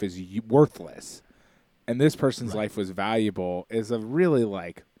person's life is worthless, and this person's life was valuable. Is a really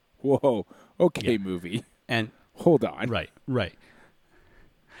like, whoa, okay, movie, and hold on, right,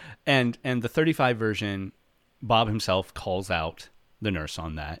 and the 35 version, Bob himself calls out the nurse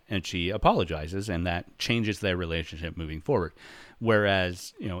on that, and she apologizes, and that changes their relationship moving forward.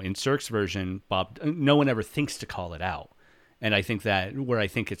 Whereas, you know, in Cirque's version, Bob, no one ever thinks to call it out. And I think that where I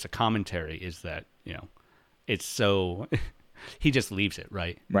think it's a commentary is that, you know, it's so he just leaves it,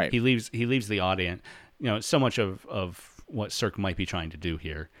 right? Right. He leaves the audience. You know, so much of what Cirque might be trying to do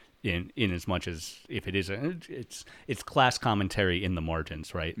here, in as much as if it is it's class commentary in the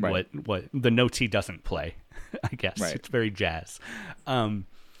margins, right? What the notes he doesn't play, I guess. It's very jazz.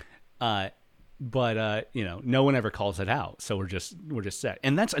 But you know, no one ever calls it out, so we're just set.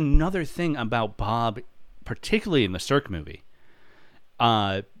 And that's another thing about Bob, particularly in the Cirque movie,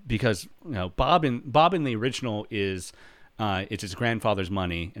 because you know Bob in the original is it's his grandfather's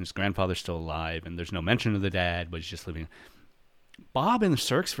money, and his grandfather's still alive, and there's no mention of the dad, but he's just living. Bob in the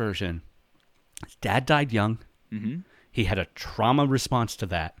Cirque's version, his dad died young. Mm-hmm. He had a trauma response to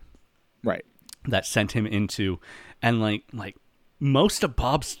that, right? That sent him into, and like most of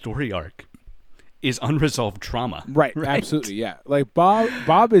Bob's story arc is unresolved trauma. Right? Absolutely, yeah. Like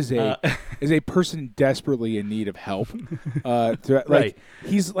Bob is a person desperately in need of help.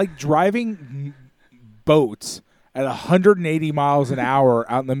 He's like driving boats at 180 miles an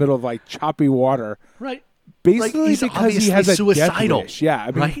hour out in the middle of like choppy water. Right. Basically, because he has a suicidal. Death wish. Yeah, I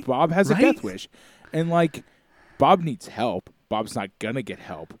mean, Bob has a death wish, and like Bob needs help. Bob's not gonna get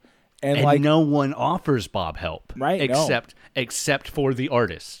help, and like no one offers Bob help, right? Except for the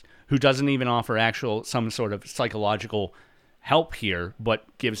artist, who doesn't even offer some sort of psychological help here, but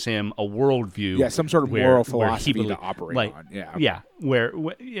gives him a worldview. Yeah, some sort of moral philosophy to operate on. Yeah, where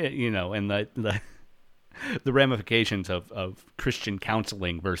you know, and the ramifications of Christian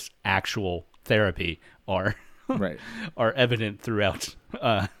counseling versus actual therapy are evident throughout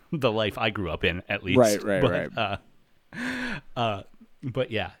the life I grew up in, at least. Right.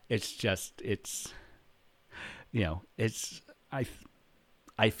 But yeah, it's you know,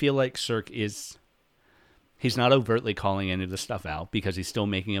 I feel like Cirque he's not overtly calling any of the stuff out because he's still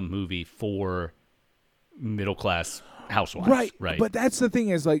making a movie for middle class housewives. Right. But that's the thing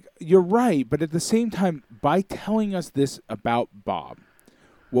is like, you're right. But at the same time, by telling us this about Bob,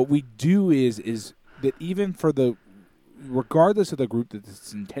 what we do is that even for regardless of the group that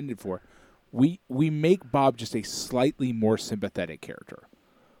it's intended for, we make Bob just a slightly more sympathetic character.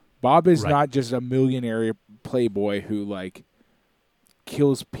 Bob is not just a millionaire playboy who like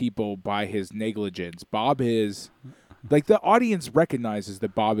kills people by his negligence. Bob is like, the audience recognizes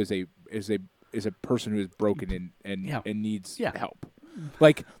that Bob is a person who is broken and needs help.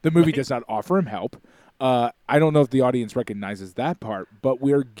 Like, the movie does not offer him help. I don't know if the audience recognizes that part, but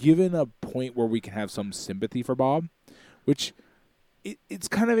we're given a point where we can have some sympathy for Bob, which it's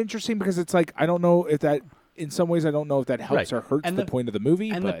kind of interesting because it's like, I don't know if that, in some ways, I don't know if that helps or hurts the point of the movie.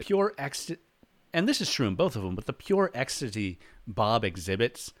 And the pure ecstasy, and this is true in both of them, but the pure ecstasy Bob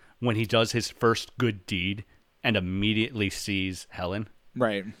exhibits when he does his first good deed and immediately sees Helen,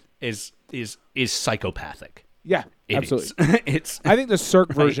 is psychopathic. Yeah, absolutely. I think the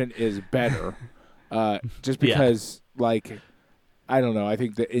Cirque version is better. Just because, like, I don't know. I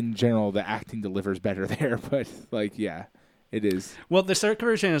think that in general the acting delivers better there, but like, yeah, it is. Well, the Cirque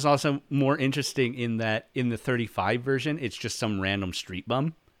version is also more interesting in that in the 35 version, it's just some random street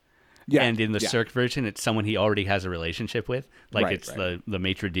bum, Yeah, And in the Cirque version, it's someone he already has a relationship with, like it's the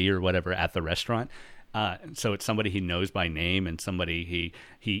maitre d' or whatever at the restaurant. So it's somebody he knows by name and somebody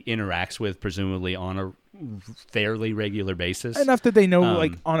he interacts with presumably on a fairly regular basis. Enough that they know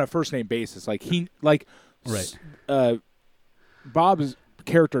like on a first name basis. Like Bob's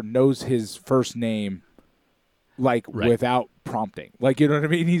character knows his first name without prompting. Like, you know what I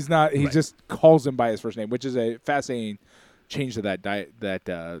mean? He just calls him by his first name, which is a fascinating change to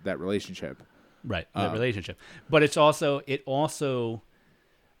that relationship. Right, that relationship. But it also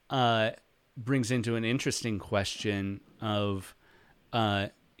brings into an interesting question of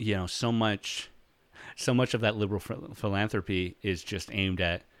so much of that liberal philanthropy is just aimed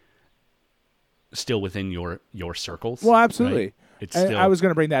at still within your circles. Well, absolutely. Right? It's still, I was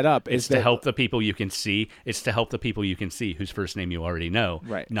going to bring that up. It's to help the people you can see. It's to help the people you can see whose first name you already know.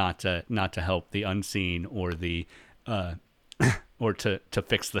 Right. Not to help the unseen or the or to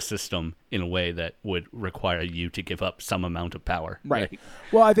fix the system in a way that would require you to give up some amount of power. Right.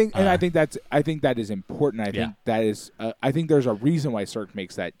 Well, I think that is important. I think there's a reason why Cirque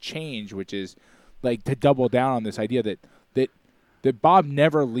makes that change, which is like to double down on this idea that Bob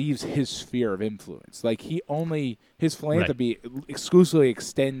never leaves his sphere of influence. Like his philanthropy exclusively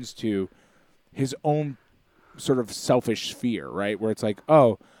extends to his own sort of selfish sphere, right? Where it's like,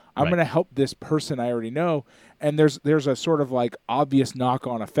 oh, I'm going to help this person I already know. And there's a sort of like obvious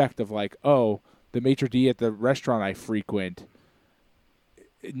knock-on effect of like, oh, the maitre d' at the restaurant I frequent,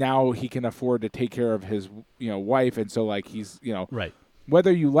 now he can afford to take care of his wife, and so like he's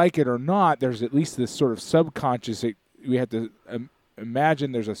whether you like it or not, there's at least this sort of subconscious. We have to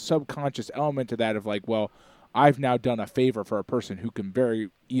imagine there's a subconscious element to that of like, well, I've now done a favor for a person who can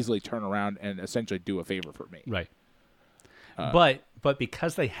very easily turn around and essentially do a favor for me. Right. But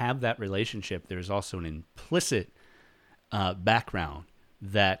because they have that relationship, there's also an implicit background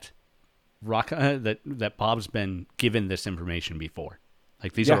that that Bob's been given this information before.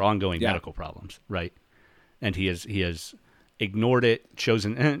 Like these are ongoing medical problems, right? And he has ignored it,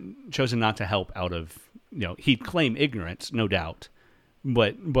 chosen not to help out of he'd claim ignorance, no doubt,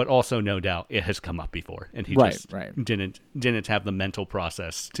 but also no doubt it has come up before, and he didn't have the mental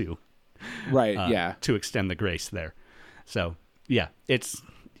process to to extend the grace there. So it's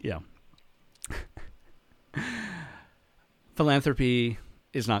philanthropy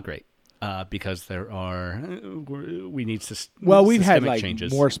is not great because we need we've had like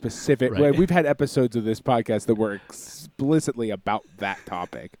changes. More specific. Right. We've had episodes of this podcast that were explicitly about that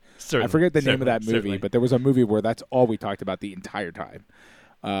topic. Certainly, I forget the name of that movie, but there was a movie where that's all we talked about the entire time.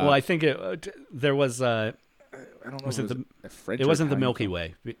 Well, I think there was. I don't know. It wasn't the Milky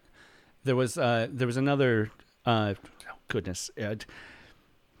Way. There was another. Goodness,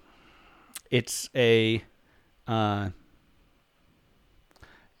 it's a.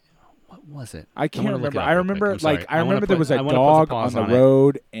 What was it? I can't remember. I remember there was a dog on the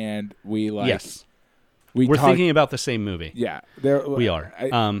road, and we like. Yes. We're thinking about the same movie. Yeah, we are.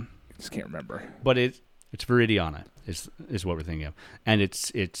 I just can't remember. But it's Viridiana is what we're thinking of, and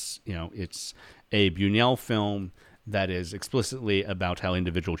it's a Buñuel film that is explicitly about how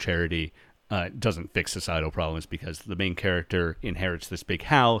individual charity doesn't fix societal problems, because the main character inherits this big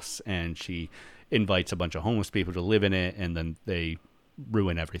house and she invites a bunch of homeless people to live in it, and then they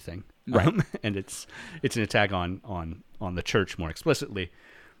ruin everything. Right. And it's an attack on the church more explicitly,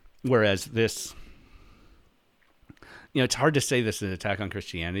 whereas this. It's hard to say this is an attack on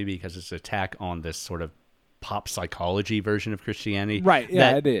Christianity because it's an attack on this sort of pop psychology version of Christianity. Right,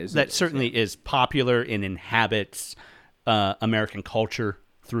 yeah, it is. That certainly is popular and inhabits American culture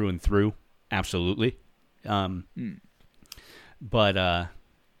through and through, absolutely. But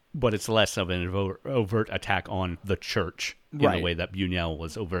it's less of an overt attack on the church in the way that Buñuel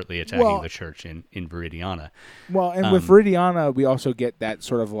was overtly attacking the church in Viridiana. Well, and with Viridiana, we also get that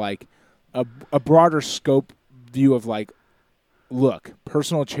sort of like a broader scope view of like, look,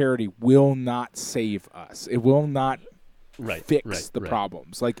 personal charity will not save us. It will not fix the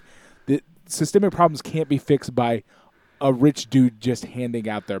problems. Like the systemic problems can't be fixed by a rich dude just handing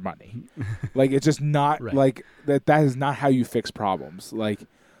out their money. Like it's just not like that is not how you fix problems. Like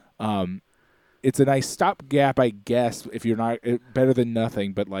it's a nice stopgap, I guess, if you're not better than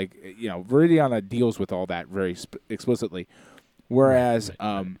nothing, but like Viridiana deals with all that very explicitly. Whereas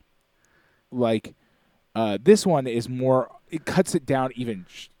this one is more, it cuts it down even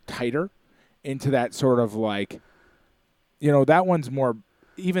tighter into that sort of like, that one's more,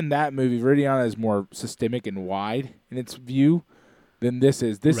 even that movie, Viridiana, is more systemic and wide in its view than this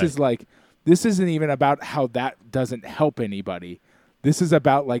is. This is like, this isn't even about how that doesn't help anybody. This is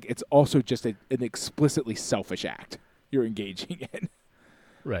about like, it's also just an explicitly selfish act you're engaging in.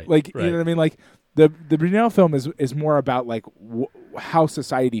 Right. Like, you know what I mean? Like, the Brunel film is more about, like, how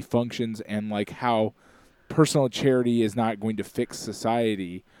society functions and, like, how personal charity is not going to fix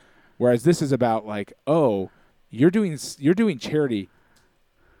society. Whereas this is about, like, oh, you're doing charity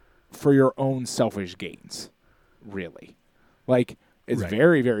for your own selfish gains, really. Like, it's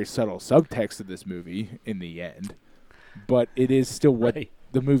very, very subtle subtext of this movie in the end, but it is still what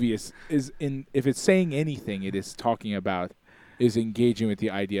the movie is in. If it's saying anything, it is talking about, is engaging with the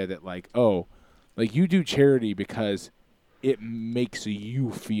idea that, like, oh, like, you do charity because it makes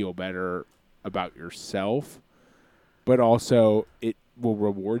you feel better about yourself, but also it will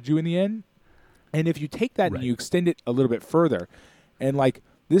reward you in the end. And if you take that and you extend it a little bit further, and, like,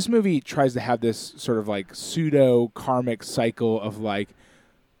 this movie tries to have this sort of, like, pseudo karmic cycle of, like,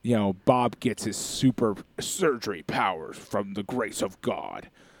 you know, Bob gets his super surgery powers from the grace of God,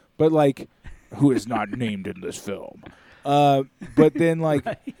 but, like, who is not named in this film. But then, like,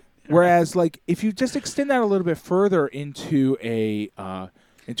 whereas, like, if you just extend that a little bit further into a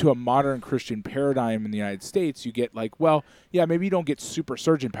modern Christian paradigm in the United States, you get, like, well, yeah, maybe you don't get super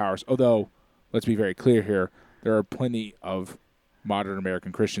surgeon powers, although, let's be very clear here, there are plenty of modern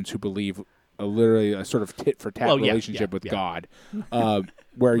American Christians who believe literally a sort of tit-for-tat relationship with God,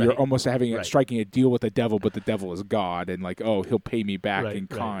 where you're almost striking a deal with the devil, but the devil is God, and, like, oh, he'll pay me back in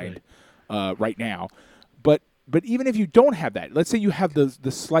kind right now. But even if you don't have that, let's say you have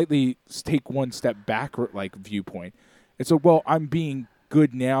the slightly take one step back, like, viewpoint. It's so, well, I'm being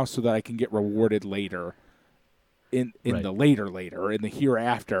good now so that I can get rewarded later in the later, in the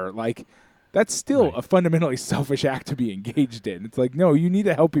hereafter. Like, that's still a fundamentally selfish act to be engaged in. It's like, no, you need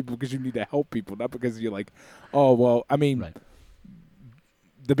to help people because you need to help people, not because you're like, oh, well, I mean,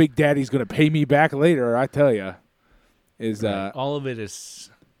 the Big Daddy's going to pay me back later, I tell you. All of it is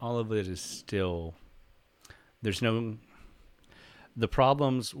still, there's no, the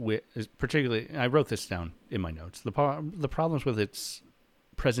problems with, particularly, I wrote this down in my notes, the problems with its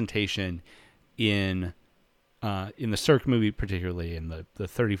presentation in the Cirque movie, particularly in the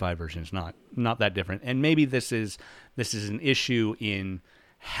 35 version, is not that different. And maybe this is an issue in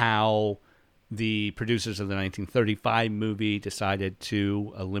how the producers of the 1935 movie decided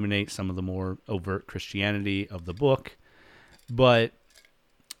to eliminate some of the more overt Christianity of the book, but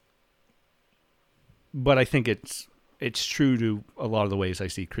I think it's true to a lot of the ways I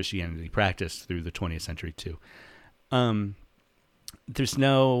see Christianity practiced through the 20th century too. There's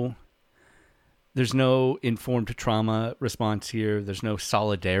no informed trauma response here. There's no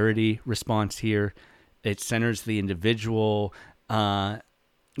solidarity response here. It centers the individual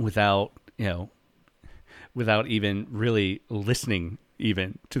without even really listening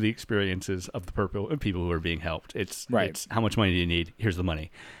even to the experiences of the people who are being helped. It's how much money do you need? Here's the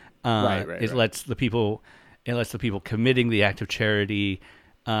money. It lets the people committing the act of charity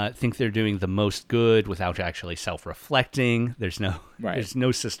think they're doing the most good without actually self-reflecting. There's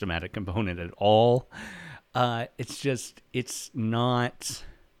no systematic component at all. It's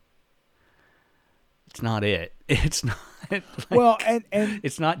not it. It's not like, well, and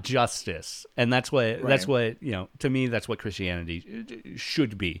it's not justice, and that's what to me that's what Christianity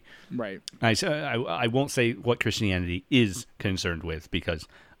should be. Right. I won't say what Christianity is concerned with, because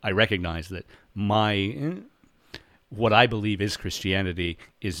I recognize that what I believe is Christianity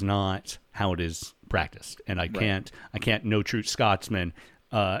is not how it is practiced, and I can't no true Scotsman,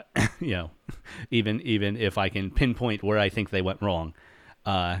 even if I can pinpoint where I think they went wrong,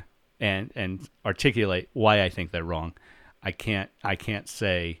 and articulate why I think they're wrong, I can't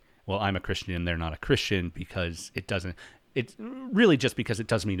say, well, I'm a Christian and they're not a Christian, because it doesn't. It's really just because it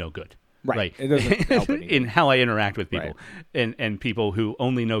does me no good. Right. It doesn't help in how I interact with people. And people who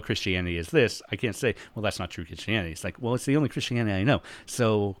only know Christianity as this, I can't say, well, that's not true Christianity. It's like, well, it's the only Christianity I know.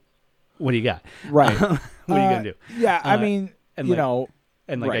 So what do you got? Right. What are you going to do? Yeah, I mean,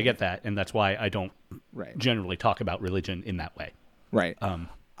 I get that. And that's why I don't generally talk about religion in that way. Right.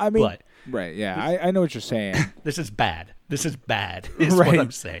 I know what you're saying. This is bad. This is bad, is what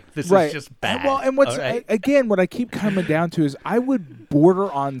I'm saying. This is just bad. Well, and again, what I keep coming down to is I would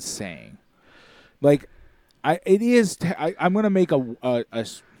border on saying, like, I'm going to make an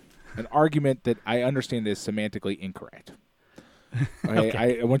argument that I understand is semantically incorrect.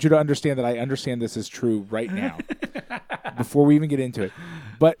 Okay? I want you to understand that I understand this is true right now, before we even get into it.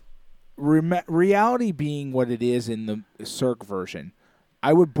 But reality being what it is in the Cirque version,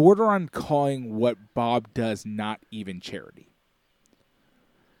 I would border on calling what Bob does not even charity.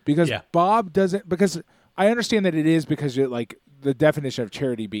 Because Bob doesn't, because I understand that it is, because you're, like, the definition of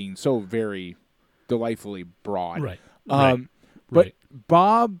charity being so very delightfully broad. Right. But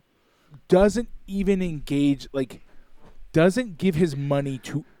Bob doesn't even engage, like, doesn't give his money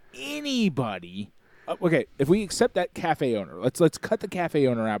to anybody. Okay, if we accept that cafe owner, let's cut the cafe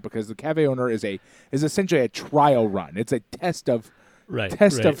owner out because the cafe owner is essentially a trial run. It's a test of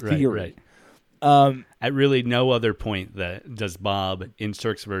theory. At really no other point does Bob in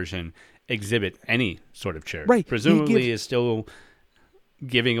Cirque's version exhibit any sort of charity. Right. Presumably is still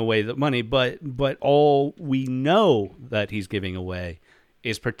giving away the money, but all we know that he's giving away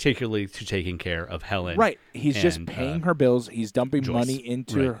is particularly to taking care of Helen. Right. He's just paying her bills. He's dumping Joyce. money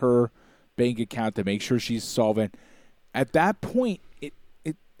into her bank account to make sure she's solvent. At that point,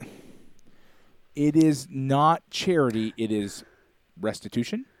 it is not charity. It is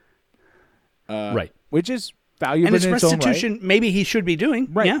restitution. Right. Which is valuable and it's in its own right. restitution maybe he should be doing.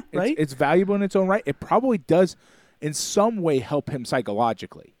 Right. Yeah, right. It's valuable in its own right. It probably does in some way help him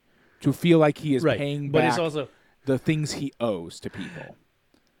psychologically to feel like he is paying back it's also, the things he owes to people.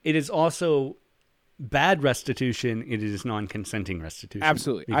 It is also bad restitution. It is non-consenting restitution.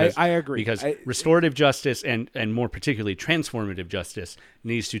 Absolutely. Because, I agree. Because restorative justice and more particularly transformative justice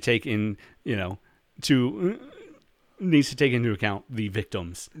needs to take in, needs to take into account the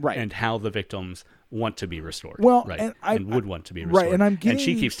victims and how the victims want to be restored. Well, and would want to be restored. Right, and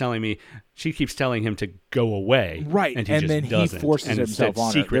she keeps telling him to go away. Right, and he and just then doesn't. he forces and himself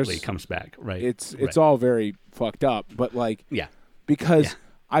on secretly her. comes back. Right. It's all very fucked up, but because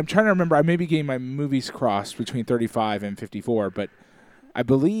I'm trying to remember. I may be getting my movies crossed between 35 and 54, but I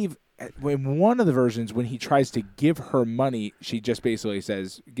believe in one of the versions when he tries to give her money, she just basically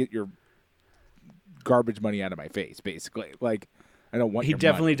says, "Get your garbage money out of my face," basically. Like, I don't want. He your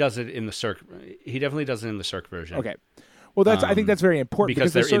definitely money. does it in the Cirque. He definitely does it in the Cirque version. Okay. Well, I think that's very important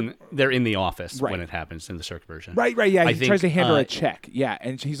because they're in the office when it happens in the Cirque version. Right. Yeah. He tries to hand her a check. Yeah,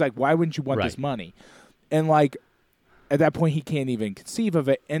 and he's like, "Why wouldn't you want this money?" And at that point, he can't even conceive of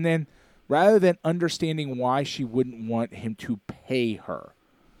it. And then, rather than understanding why she wouldn't want him to pay her,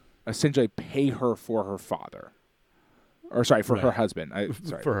 essentially pay her for her father, or for her husband.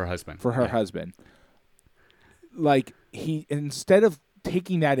 For her husband. For her husband. He, instead of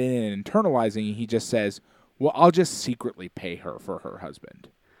taking that in and internalizing, he just says, "Well, I'll just secretly pay her for her husband,"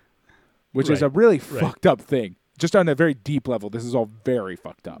 which is a really fucked up thing. Just on a very deep level, this is all very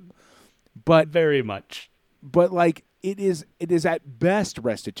fucked up. But very much. But it is at best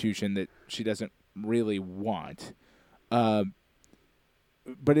restitution that she doesn't really want. But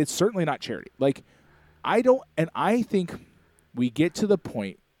it's certainly not charity. I think we get to the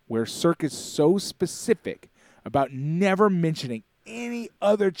point where Cirque is so specific about never mentioning any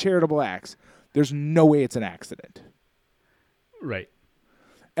other charitable acts. There's no way it's an accident. Right.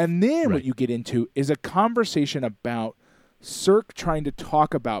 And then what you get into is a conversation about Cirque trying to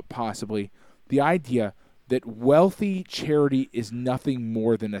talk about possibly the idea that wealthy charity is nothing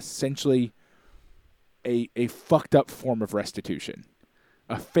more than essentially a fucked up form of restitution.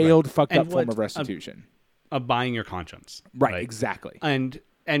 A failed fucked up form of restitution. Of buying your conscience. Right, exactly.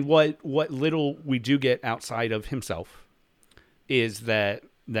 And what little we do get outside of himself is that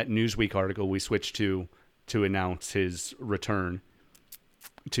Newsweek article we switched to announce his return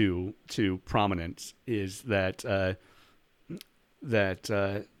to prominence is that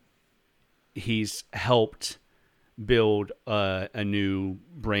he's helped build a new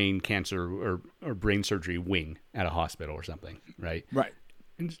brain cancer or brain surgery wing at a hospital or something, right? Right.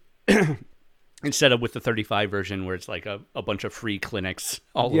 Instead of with the 35 version where it's like a bunch of free clinics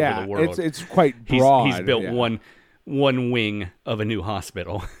all over the world. It's quite broad. He's built one wing of a new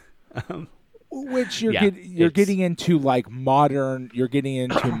hospital. Which you're getting into modern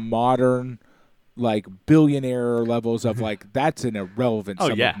billionaire levels of that's an irrelevant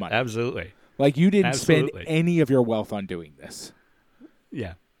sum of money. Absolutely. You didn't spend any of your wealth on doing this.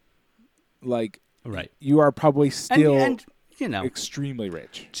 Yeah. You are probably still and extremely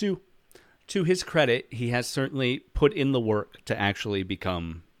rich. To his credit, he has certainly put in the work to actually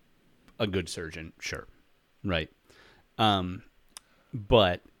become a good surgeon, sure. Right.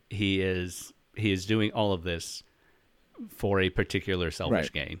 But he is doing all of this for a particular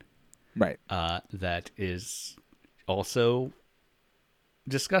selfish gain. Right. That is also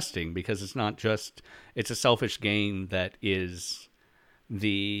disgusting because it's not just it's a selfish gain that is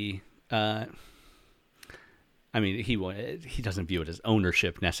the he doesn't view it as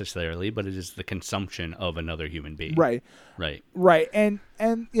ownership necessarily, but it is the consumption of another human being. Right. And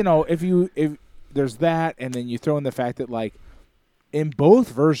if there's that, and then you throw in the fact that in both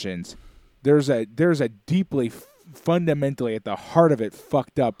versions there's a deeply fundamentally at the heart of it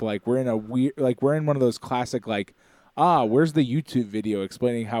fucked up we're in one of those classic where's the YouTube video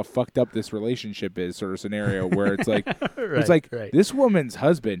explaining how fucked up this relationship is sort of scenario where it's this woman's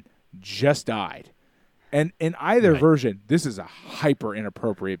husband just died And in either Right. version, this is a hyper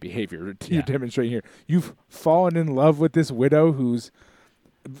inappropriate behavior you're Yeah. demonstrating here. You've fallen in love with this widow who's,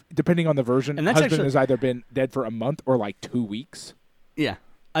 depending on the version, And that's husband actually- has either been dead for a month or like 2 weeks. Yeah.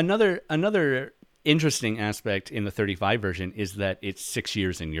 Another interesting aspect in the 35 version is that it's 6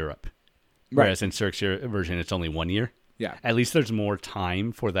 years in Europe, Right. whereas in Cirque's version it's only 1 year. Yeah. At least there's more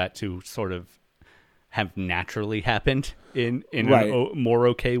time for that to sort of have naturally happened in Right. a more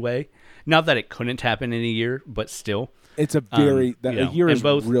okay way. Not that it couldn't happen in a year, but still. It's a very you a know, year and is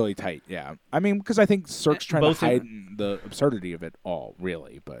both- really tight. Yeah, I mean, because I think Cirque's trying to both in- hide the absurdity of it all,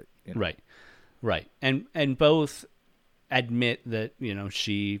 really. But you know. Right. And both admit that,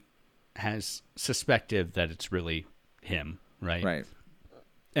 she has suspected that it's really him, right? Right.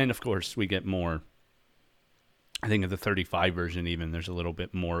 And of course, we get more. I think of the 35 version, even there's a little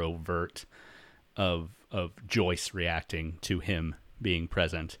bit more overt of Joyce reacting to him being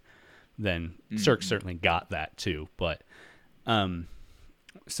present. Then Cirque certainly got that too, but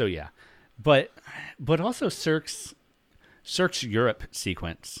so yeah, but also Cirque's Europe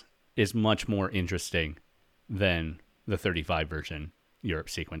sequence is much more interesting than the 35 version Europe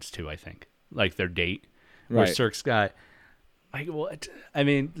sequence too. I think like their date, where Right. Cirque's got. Like what? I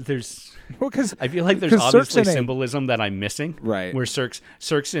mean, there's. Well, because I feel like there's obviously symbolism that I'm missing. Right. Where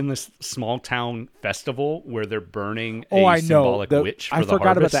Cirque's in this small town festival where they're burning I know. symbolic witch for I the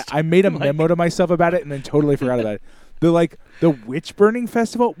forgot harvest. about that. I made a memo to myself about it and then totally forgot about it. The witch burning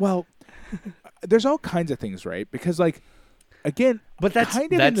festival. Well, there's all kinds of things, right? Because again, But that's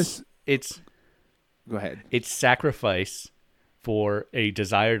kind of in this. it's Go ahead. it's sacrifice for a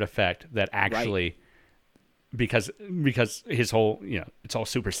desired effect that actually because his whole it's all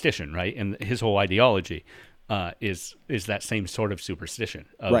superstition, right? And his whole ideology is that same sort of superstition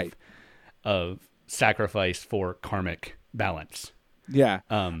of sacrifice for karmic balance. Yeah.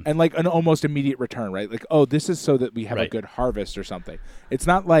 And an almost immediate return, right? Like, oh, this is so that we have a good harvest or something. It's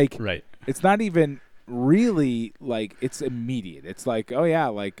not like it's not even really like it's immediate. It's like, oh yeah,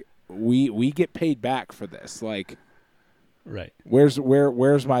 like we get paid back for this. Like where's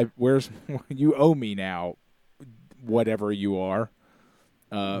you owe me now, whatever you are.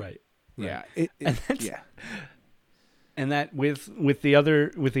 Yeah. And that with the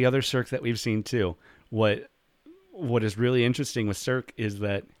other Cirque that we've seen too, what is really interesting with Cirque is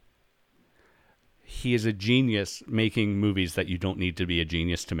that he is a genius making movies that you don't need to be a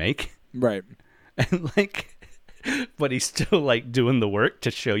genius to make. Right. And but he's still doing the work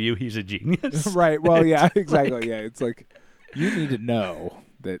to show you he's a genius. Right. Well, yeah, exactly. Yeah. It's like you need to know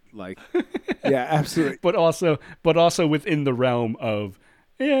that yeah, absolutely. But also within the realm of,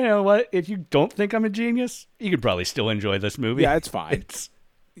 you know what, if you don't think I'm a genius, you could probably still enjoy this movie. Yeah, it's fine.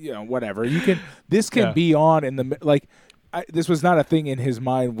 Whatever. This can be on in the this was not a thing in his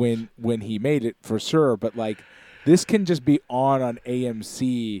mind when he made it for sure, but this can just be on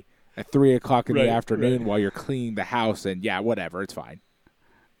AMC at 3:00 in the afternoon while you're cleaning the house, and whatever, it's fine.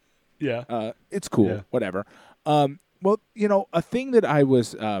 Yeah. It's cool. Yeah. Whatever. Well, a thing that I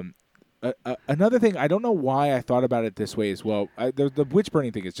was another thing, I don't know why I thought about it this way as well. The witch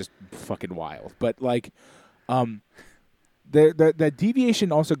burning thing is just fucking wild, but the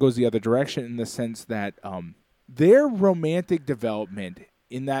deviation also goes the other direction in the sense that their romantic development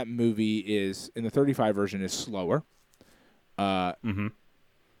in that movie in the 35 version is slower.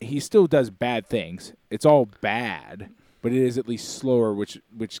 He still does bad things. It's all bad, but it is at least slower, which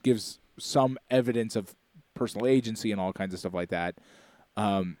gives some evidence of personal agency and all kinds of stuff like that.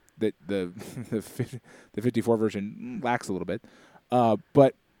 That the 54 version lacks a little bit,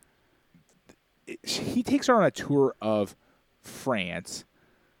 but he takes her on a tour of France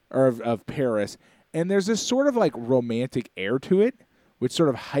or of Paris, and there's this sort of romantic air to it, which sort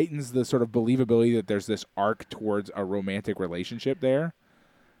of heightens the sort of believability that there's this arc towards a romantic relationship there.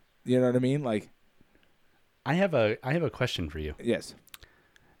 You know what I mean? I have a question for you. Yes.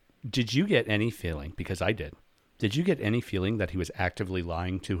 Did you get any feeling, because I did, you get any feeling that he was actively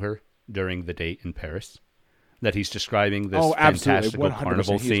lying to her during the date in Paris? That he's describing this fantastical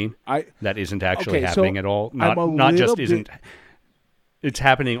carnival scene that isn't actually happening at all? It's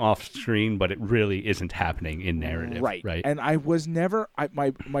happening off screen, but it really isn't happening in narrative. Right. And I was never,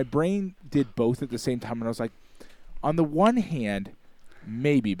 my brain did both at the same time, and I was like, on the one hand,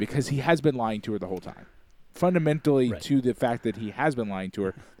 maybe, because he has been lying to her the whole time. Fundamentally, to the fact that he has been lying to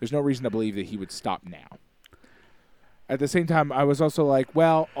her, there's no reason to believe that he would stop now. At the same time, I was also like,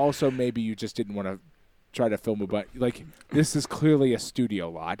 well, also maybe you just didn't want to try to film this is clearly a studio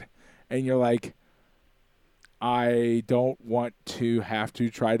lot. And you're like, I don't want to have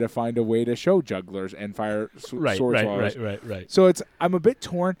to try to find a way to show jugglers and fire sword swallows. Right. So I'm a bit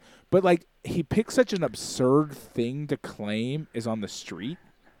torn, but like he picked such an absurd thing to claim is on the street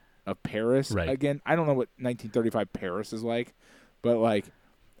of Paris. Right. Again, I don't know what 1935 Paris is like, but like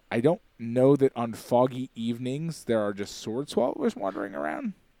I don't know that on foggy evenings there are just sword swallowers wandering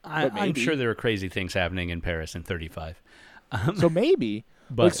around. I'm sure there are crazy things happening in Paris in 35. So maybe,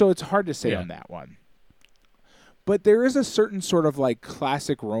 but like, so it's hard to say on that one. But there is a certain sort of like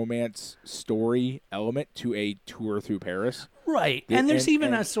classic romance story element to a tour through Paris. Right. And there's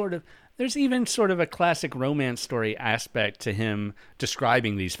even sort of a classic romance story aspect to him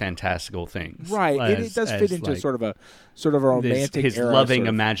describing these fantastical things. Right. It does fit into like sort of a romantic his era loving sort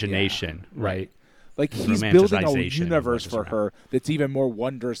of, imagination, right? Like he's building a Romanticization universe of for what is her that's even more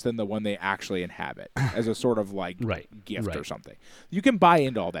wondrous than the one they actually inhabit as a sort of like gift or something. You can buy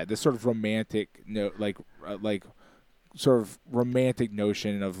into all that. This sort of romantic like sort of romantic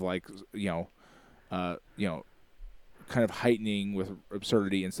notion of like kind of heightening with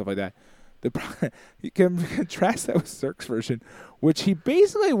absurdity and stuff like that. You can contrast that with Cirque's version, which he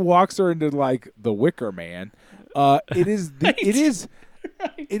basically walks her into like the Wicker Man. It is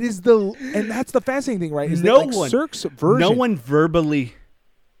and that's the fascinating thing, right? Is Cirque's version. No one verbally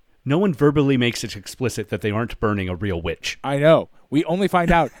makes it explicit that they aren't burning a real witch. I know. We only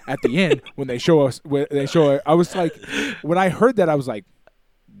find out at the end when they show us. I was like, when I heard that, I was like,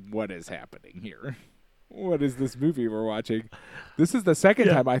 "What is happening here? What is this movie we're watching?" This is the second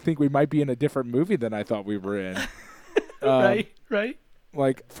time I think we might be in a different movie than I thought we were in. Right.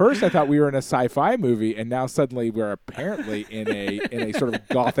 Like first, I thought we were in a sci-fi movie, and now suddenly we're apparently in a sort of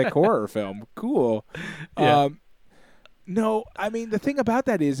gothic horror film. Cool. Yeah. No, I mean the thing about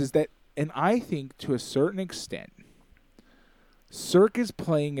that is that, and I think to a certain extent, Cirque is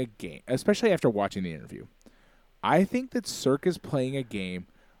playing a game, especially after watching the interview. I think that Cirque is playing a game,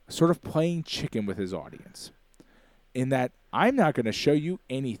 sort of playing chicken with his audience, in that I'm not going to show you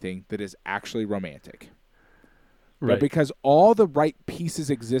anything that is actually romantic. Right. But because all the right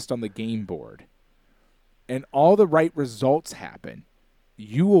pieces exist on the game board and all the right results happen,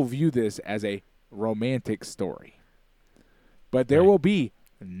 you will view this as a romantic story. But there will be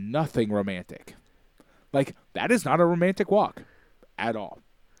nothing romantic. Like, that is not a romantic walk at all.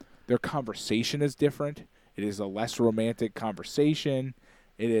 Their conversation is different. It is a less romantic conversation.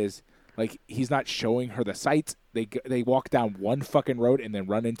 It is like he's not showing her the sights. They walk down one fucking road and then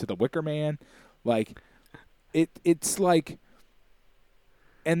run into the Wicker Man. Like, it's like,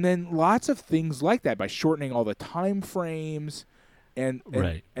 and then lots of things like that by shortening all the time frames and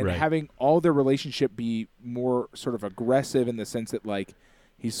having all their relationship be more sort of aggressive in the sense that like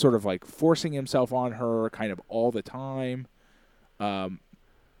he's sort of like forcing himself on her kind of all the time. And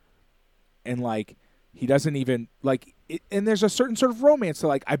like he doesn't even like it, and there's a certain sort of romance to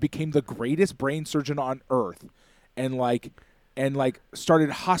like I became the greatest brain surgeon on earth and started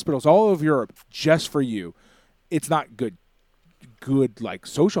hospitals all over Europe just for you. It's not good like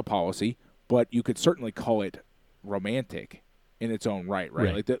social policy, but you could certainly call it romantic in its own right?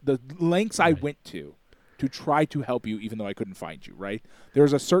 Like the lengths I went to try to help you even though I couldn't find you, right?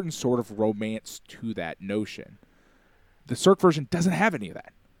 There's a certain sort of romance to that notion. The Cirque version doesn't have any of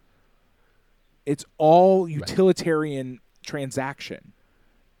that. It's all utilitarian transaction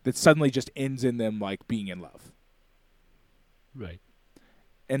that suddenly just ends in them like being in love. Right.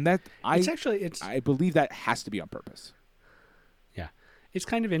 And that I believe that has to be on purpose. Yeah. It's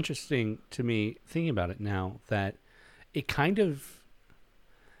kind of interesting to me thinking about it now that it kind of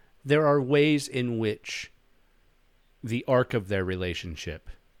there are ways in which the arc of their relationship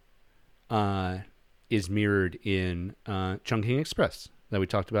is mirrored in Chungking Express that we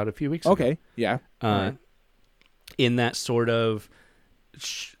talked about a few weeks ago. Okay, yeah. Right. In that sort of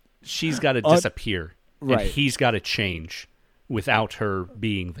she's got to disappear and he's got to change without her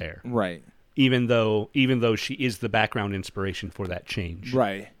being there. Right. Even though she is the background inspiration for that change.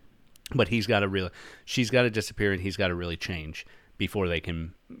 Right. But she's got to disappear and he's got to really change before they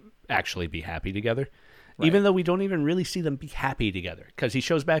can actually be happy together. Right. Even though we don't even really see them be happy together because he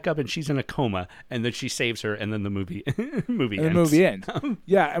shows back up and she's in a coma and then she saves her and then the movie ends. The movie ends.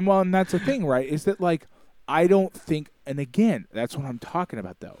 Yeah, and that's the thing, right? Is that like I don't think, and again, that's what I'm talking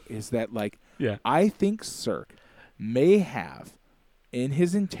about though, is that like I think Cirque may have in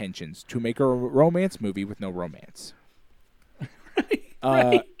his intentions to make a romance movie with no romance.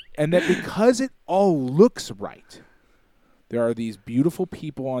 Right. And that because it all looks right, there are these beautiful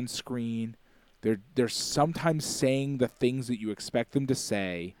people on screen. They're sometimes saying the things that you expect them to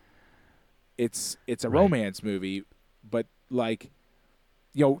say. It's a romance movie, but like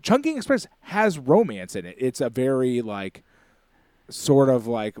Chungking Express has romance in it. It's a very like sort of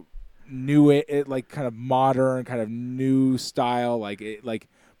like new, it like kind of modern, kind of new style,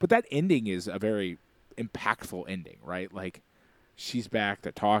 but that ending is a very impactful ending, right? Like she's back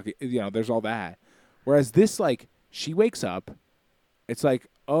to talk, there's all that. Whereas this, like, she wakes up, it's like,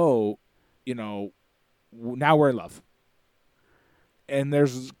 oh, now we're in love. And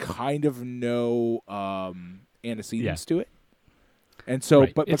there's kind of no antecedents to it. And so,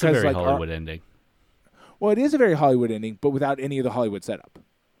 right. but it's because a very like Hollywood ending. Well, it is a very Hollywood ending, but without any of the Hollywood setup.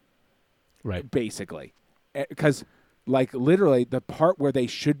 Right. Basically. Because, like, literally, the part where they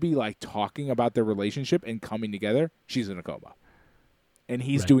should be, like, talking about their relationship and coming together, she's in a coma. And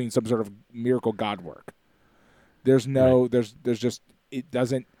he's doing some sort of miracle God work. There's no, there's just, it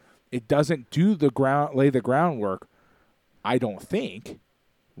doesn't lay the groundwork, I don't think,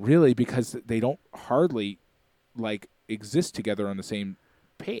 really, because they don't hardly, like, exist together on the same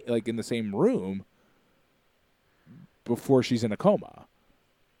like in the same room before she's in a coma.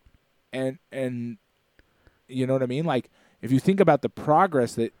 And you know what I mean? Like, if you think about the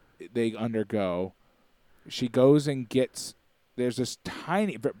progress that they undergo, she goes and gets, there's this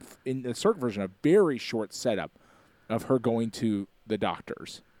tiny, in the Cirque version, a very short setup of her going to the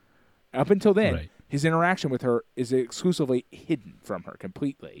doctors. Up until then, his interaction with her is exclusively hidden from her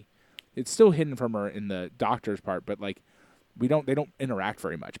completely. It's still hidden from her in the doctor's part, but like they don't interact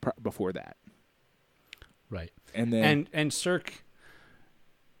very much before that. Right. And then and Cirque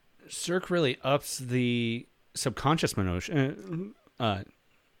really ups the subconscious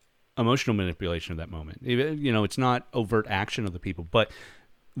emotional manipulation of that moment. It's not overt action of the people, but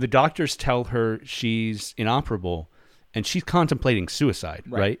the doctors tell her she's inoperable and she's contemplating suicide,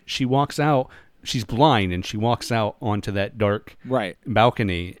 right? She walks out, she's blind, and she walks out onto that dark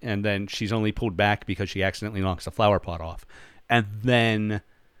balcony, and then she's only pulled back because she accidentally knocks a flower pot off. And then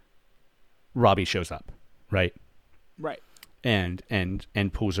Robbie shows up, right? Right. And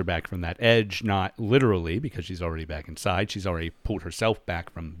pulls her back from that edge, not literally because she's already back inside. She's already pulled herself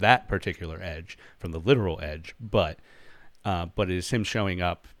back from that particular edge, from the literal edge, but it is him showing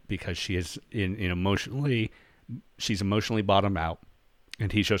up because she is she's emotionally bottomed out,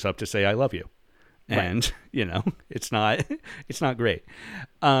 and he shows up to say, I love you. And, it's not great.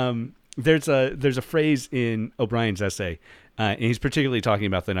 There's a phrase in O'Brien's essay, and he's particularly talking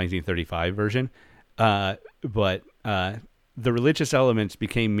about the 1935 version, but the religious elements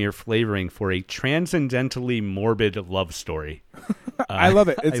became mere flavoring for a transcendently morbid love story. I love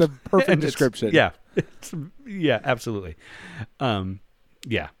it. It's a perfect description. Yeah, absolutely.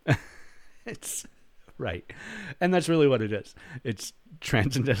 It's right. And that's really what it is. It's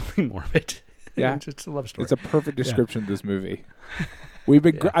transcendentally morbid. Yeah. It's a love story. It's a perfect description of this movie. We've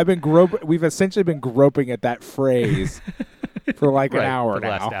essentially been groping at that phrase for like an hour now.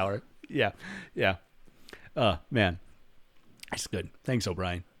 Last hour. Yeah. Man. That's good. Thanks,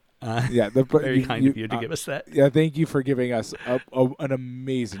 O'Brien. Very kind of you to give us that. Yeah, thank you for giving us an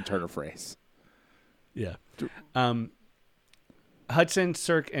amazing turn of phrase. Yeah. Hudson,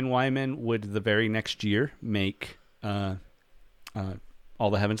 Cirque, and Wyman would the very next year make All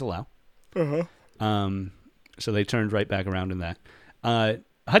the Heavens Allow. So they turned right back around in that.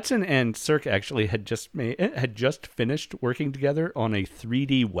 Hudson and Cirque actually had just finished working together on a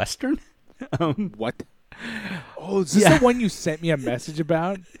 3D Western. What? Oh, is this the one you sent me a message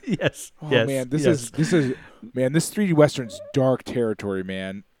about? Yes. Oh yes, man, this is this 3D Western's dark territory,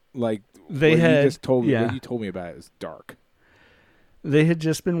 man. Like what you told me about it is dark. They had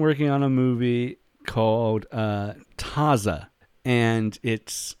just been working on a movie called Taza, and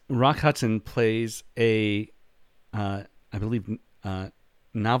it's Rock Hudson plays a I believe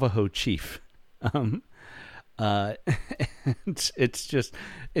Navajo chief.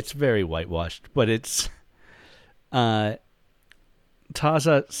 It's very whitewashed, but it's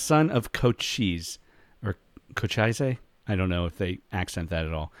Taza, son of Cochise or Cochise. I don't know if they accent that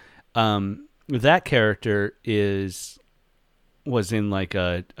at all. That character was in like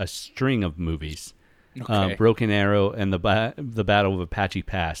a string of movies. Okay. Broken Arrow and the Battle of Apache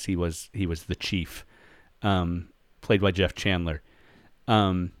Pass. He was the chief, played by Jeff Chandler.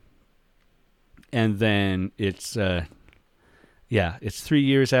 And then it's 3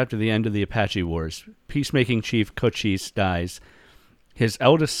 years after the end of the Apache Wars. Peacemaking chief Cochise dies. His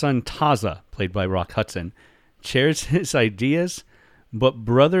eldest son Taza, played by Rock Hudson, shares his ideas, but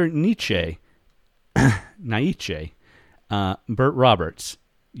brother Naiche, Burt Roberts,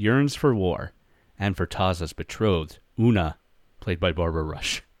 yearns for war, and for Taza's betrothed, Una, played by Barbara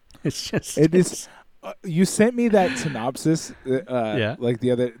Rush. It's you sent me that synopsis,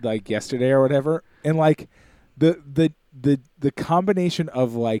 like yesterday or whatever, and like the the combination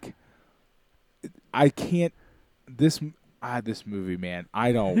of like I can't this movie, man.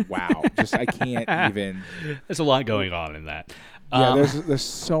 I don't wow. Just I can't even. There's a lot going on in that. Yeah, there's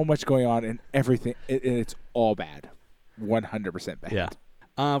so much going on and everything, and it's all bad, 100% bad. Yeah.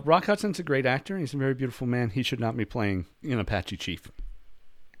 Rock Hudson's a great actor. He's a very beautiful man. He should not be playing an Apache chief.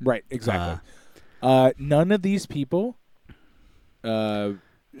 Right, exactly. None of these people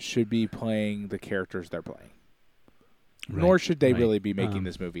should be playing the characters they're playing. Right, nor should they really be making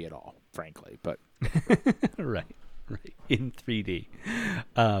this movie at all, frankly. But right, in 3D.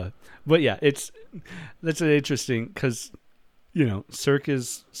 But yeah, that's an interesting because Cirque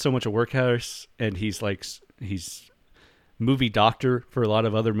is so much a workhorse, and he's movie doctor for a lot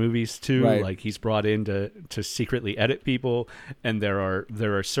of other movies too. Right. Like he's brought in to secretly edit people, and there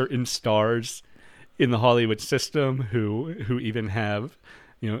are certain stars in the Hollywood system who even have,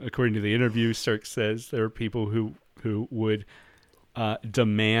 according to the interview, Cirque says there are people who would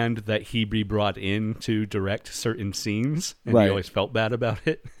demand that he be brought in to direct certain scenes, and he always felt bad about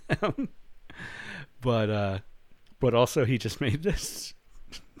it. But also he just made this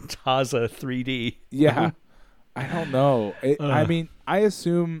Taza 3D. Yeah. I don't know. I mean, I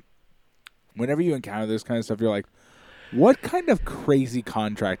assume whenever you encounter this kind of stuff, you're like, what kind of crazy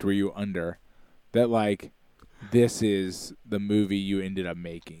contract were you under that, like, this is the movie you ended up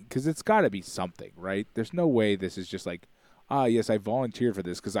making? Because it's got to be something, right? There's no way this is just like, yes, I volunteered for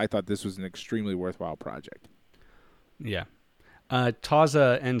this because I thought this was an extremely worthwhile project. Yeah.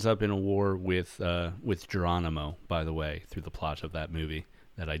 Taza ends up in a war with Geronimo, by the way, through the plot of that movie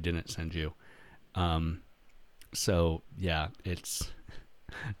that I didn't send you. So, yeah, it's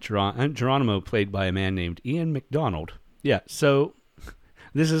Geronimo, played by a man named Ian McDonald. Yeah, so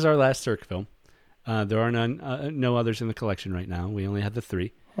this is our last Cirque film. There are no others in the collection right now. We only have the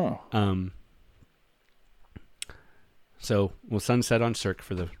 3. Huh. So we'll sunset on Cirque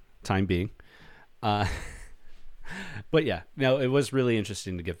for the time being. But yeah, no, it was really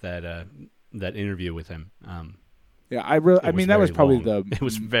interesting to get that interview with him. Yeah, I mean, that was probably long. It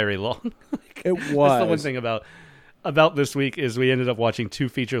was very long. It was. That's the one thing about this week is we ended up watching 2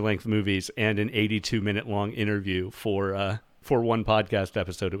 feature-length movies and an 82-minute long interview for one podcast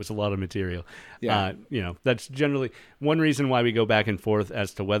episode. It was a lot of material. Yeah. That's generally one reason why we go back and forth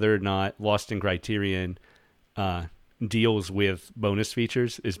as to whether or not Lost in Criterion deals with bonus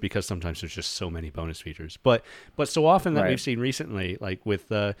features is because sometimes there's just so many bonus features. But so often that we've seen recently, like with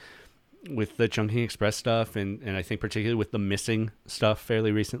the Chungking Express stuff, and I think particularly with the Missing stuff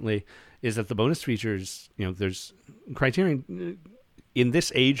fairly recently, is that the bonus features, there's Criterion, in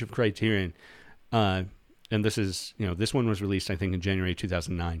this age of Criterion, and this is, this one was released, I think, in January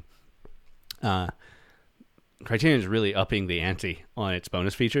 2009. Criterion is really upping the ante on its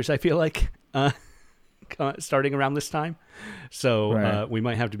bonus features, I feel like, starting around this time. So we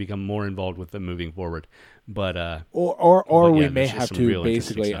might have to become more involved with them moving forward. But or we may have to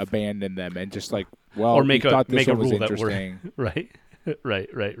basically abandon them and just like, well, or make a rule that we're right.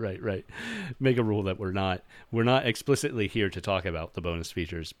 Make a rule that we're not explicitly here to talk about the bonus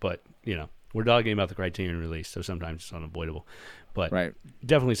features, but we're talking about the Criterion release, so sometimes it's unavoidable. But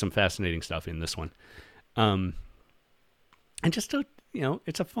definitely some fascinating stuff in this one. And just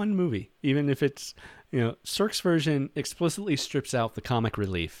it's a fun movie, even if it's Cirque's version explicitly strips out the comic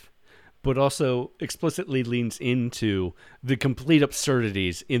relief, but also explicitly leans into the complete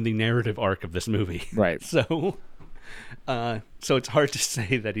absurdities in the narrative arc of this movie. Right. So it's hard to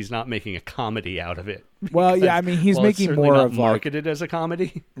say that he's not making a comedy out of it. Well, yeah, I mean, he's making more of marketed as a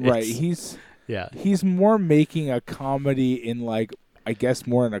comedy. Right. He's more making a comedy in, like, I guess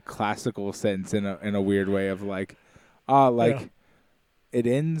more in a classical sense, in a weird way of like, it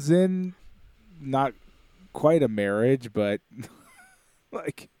ends in not quite a marriage, but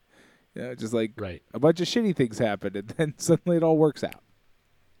like, just like a bunch of shitty things happen, and then suddenly it all works out.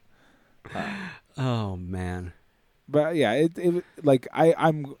 Oh man. But yeah, it like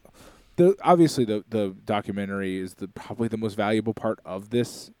I'm obviously the documentary is probably the most valuable part of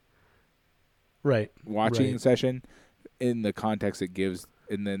this watching session, in the context it gives,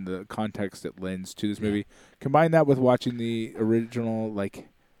 and then the context it lends to this movie. Combine that with watching the original, like,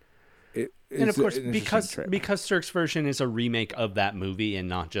 and of course, because Cirque's version is a remake of that movie and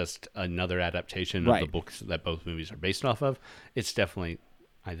not just another adaptation of the books that both movies are based off of, it's definitely,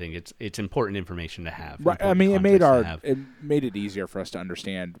 I think it's important information to have. Right. I mean, it made it easier for us to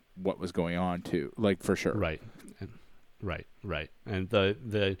understand what was going on too, like, for sure. Right. And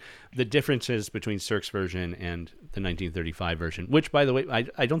the differences between Cirque's version and the 1935 version, which, by the way,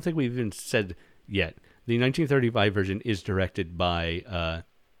 I don't think we've even said yet. The 1935 version is directed by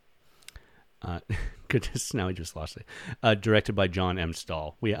Goodness, now I just lost it. Directed by John M.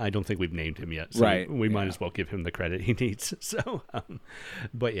 Stahl. I don't think we've named him yet, so right. we might as well give him the credit he needs. So,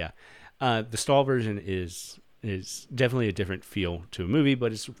 but yeah, the Stahl version is definitely a different feel to a movie,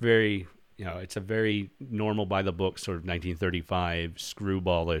 but it's very, it's a very normal by the book sort of 1935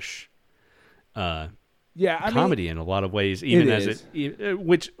 screwballish comedy in a lot lot ways, even as it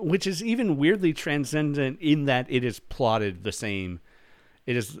which is even weirdly transcendent in that it is plotted the same.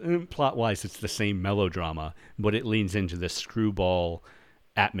 It is plot wise, it's the same melodrama, but it leans into the screwball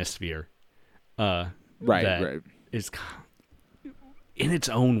atmosphere. Right. Is in its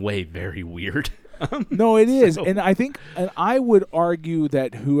own way very weird. No, it is, and I would argue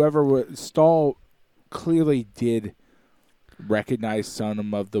that whoever Stahl clearly did recognize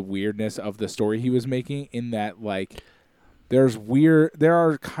some of the weirdness of the story he was making. In that, like, there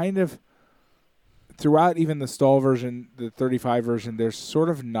are kind of throughout even the Stahl version, the 35 version, there's sort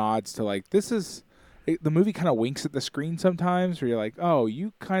of nods to like the movie kind of winks at the screen sometimes, where you're like, oh,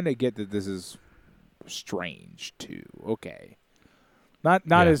 you kind of get that this is strange too. Okay.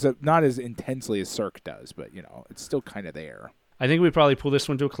 Not as intensely as Cirque does, but it's still kind of there. I think we probably pull this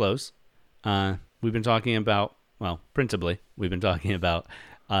one to a close. We've been talking about, principally,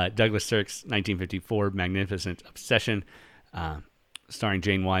 Douglas Sirk's 1954 Magnificent Obsession, starring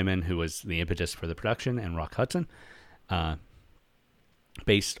Jane Wyman, who was the impetus for the production, and Rock Hudson,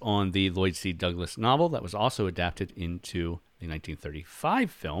 based on the Lloyd C. Douglas novel that was also adapted into the 1935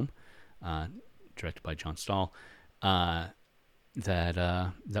 film, directed by John Stahl.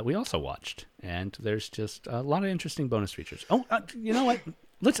 That we also watched, and there's just a lot of interesting bonus features. Oh, you know what?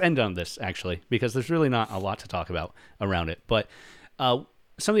 Let's end on this actually, because there's really not a lot to talk about around it. But some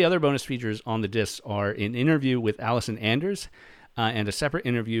of the other bonus features on the disc are an interview with Allison Anders and a separate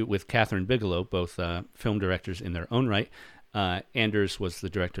interview with Catherine Bigelow, both film directors in their own right. Anders was the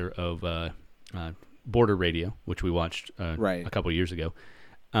director of Border Radio, which we watched a couple of years ago,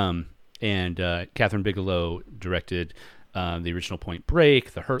 and Catherine Bigelow directed the original Point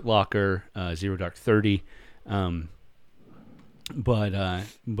Break, The Hurt Locker, Zero Dark 30.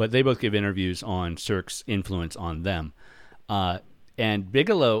 But they both give interviews on Sirk's influence on them. And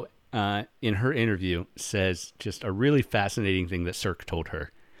Bigelow, in her interview, says just a really fascinating thing that Sirk told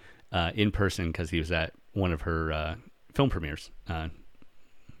her in person, because he was at one of her film premieres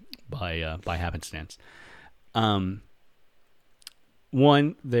by happenstance. There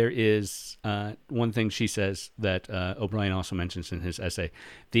is one thing she says that O'Brien also mentions in his essay.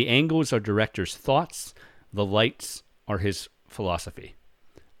 The angles are director's thoughts. The lights are his philosophy,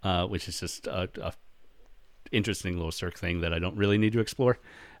 which is just a interesting little Sirk thing that I don't really need to explore.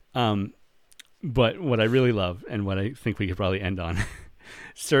 But what I really love, and what I think we could probably end on,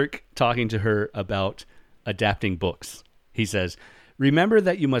 Sirk talking to her about adapting books. He says, "Remember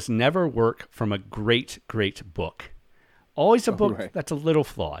that you must never work from a great, great book. Always a book that's a little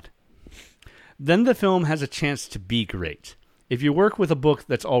flawed. Then the film has a chance to be great. If you work with a book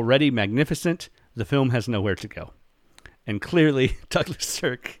that's already magnificent, the film has nowhere to go." And clearly, Douglas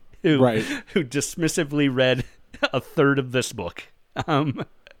Sirk, who dismissively read a third of this book,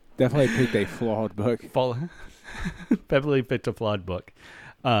 definitely picked a flawed book. Definitely picked a flawed book,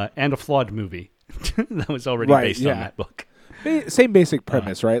 and a flawed movie that was already based on that book. Same basic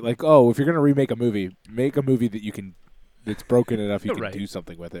premise, right? Like, if you're gonna remake a movie, make a movie that that's broken enough you can do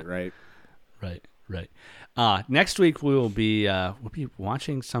something with it, right? Right. Next week we'll be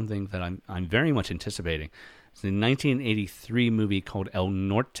watching something that I'm very much anticipating. It's a 1983 movie called El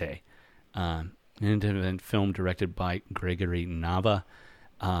Norte, an independent film directed by Gregory Nava,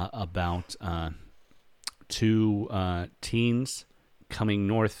 about two teens coming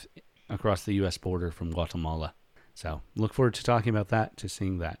north across the U.S. border from Guatemala. So look forward to talking about that, to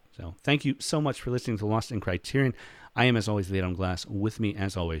seeing that. So thank you so much for listening to Lost in Criterion. I am, as always, the Adam Glass. With me,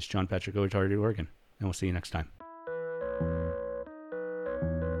 as always, John Patrick Oatari, Oregon. And we'll see you next time.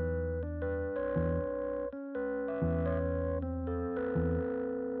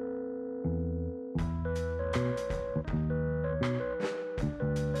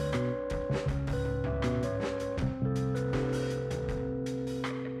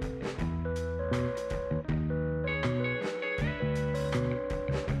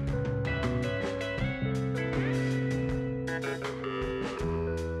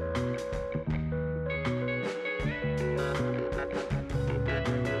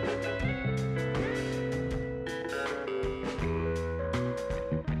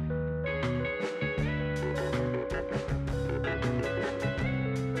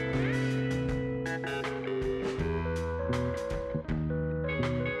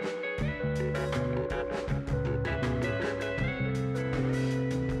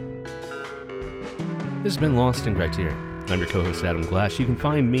 This has been Lost in Criterion. I'm your co-host, Adam Glass. You can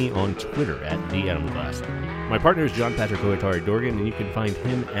find me on Twitter at @TheAdamGlass. My partner is John Patrick Oatari Dorgan, and you can find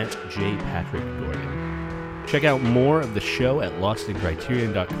him at jpatrickdorgan. Check out more of the show at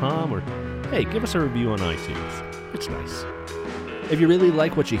lostincriterion.com, or, hey, give us a review on iTunes. It's nice. If you really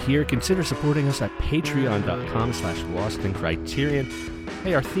like what you hear, consider supporting us at patreon.com/lostincriterion.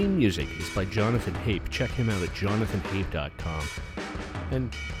 Hey, our theme music is by Jonathan Hape. Check him out at jonathanhape.com.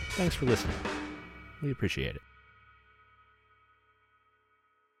 And thanks for listening. We appreciate it.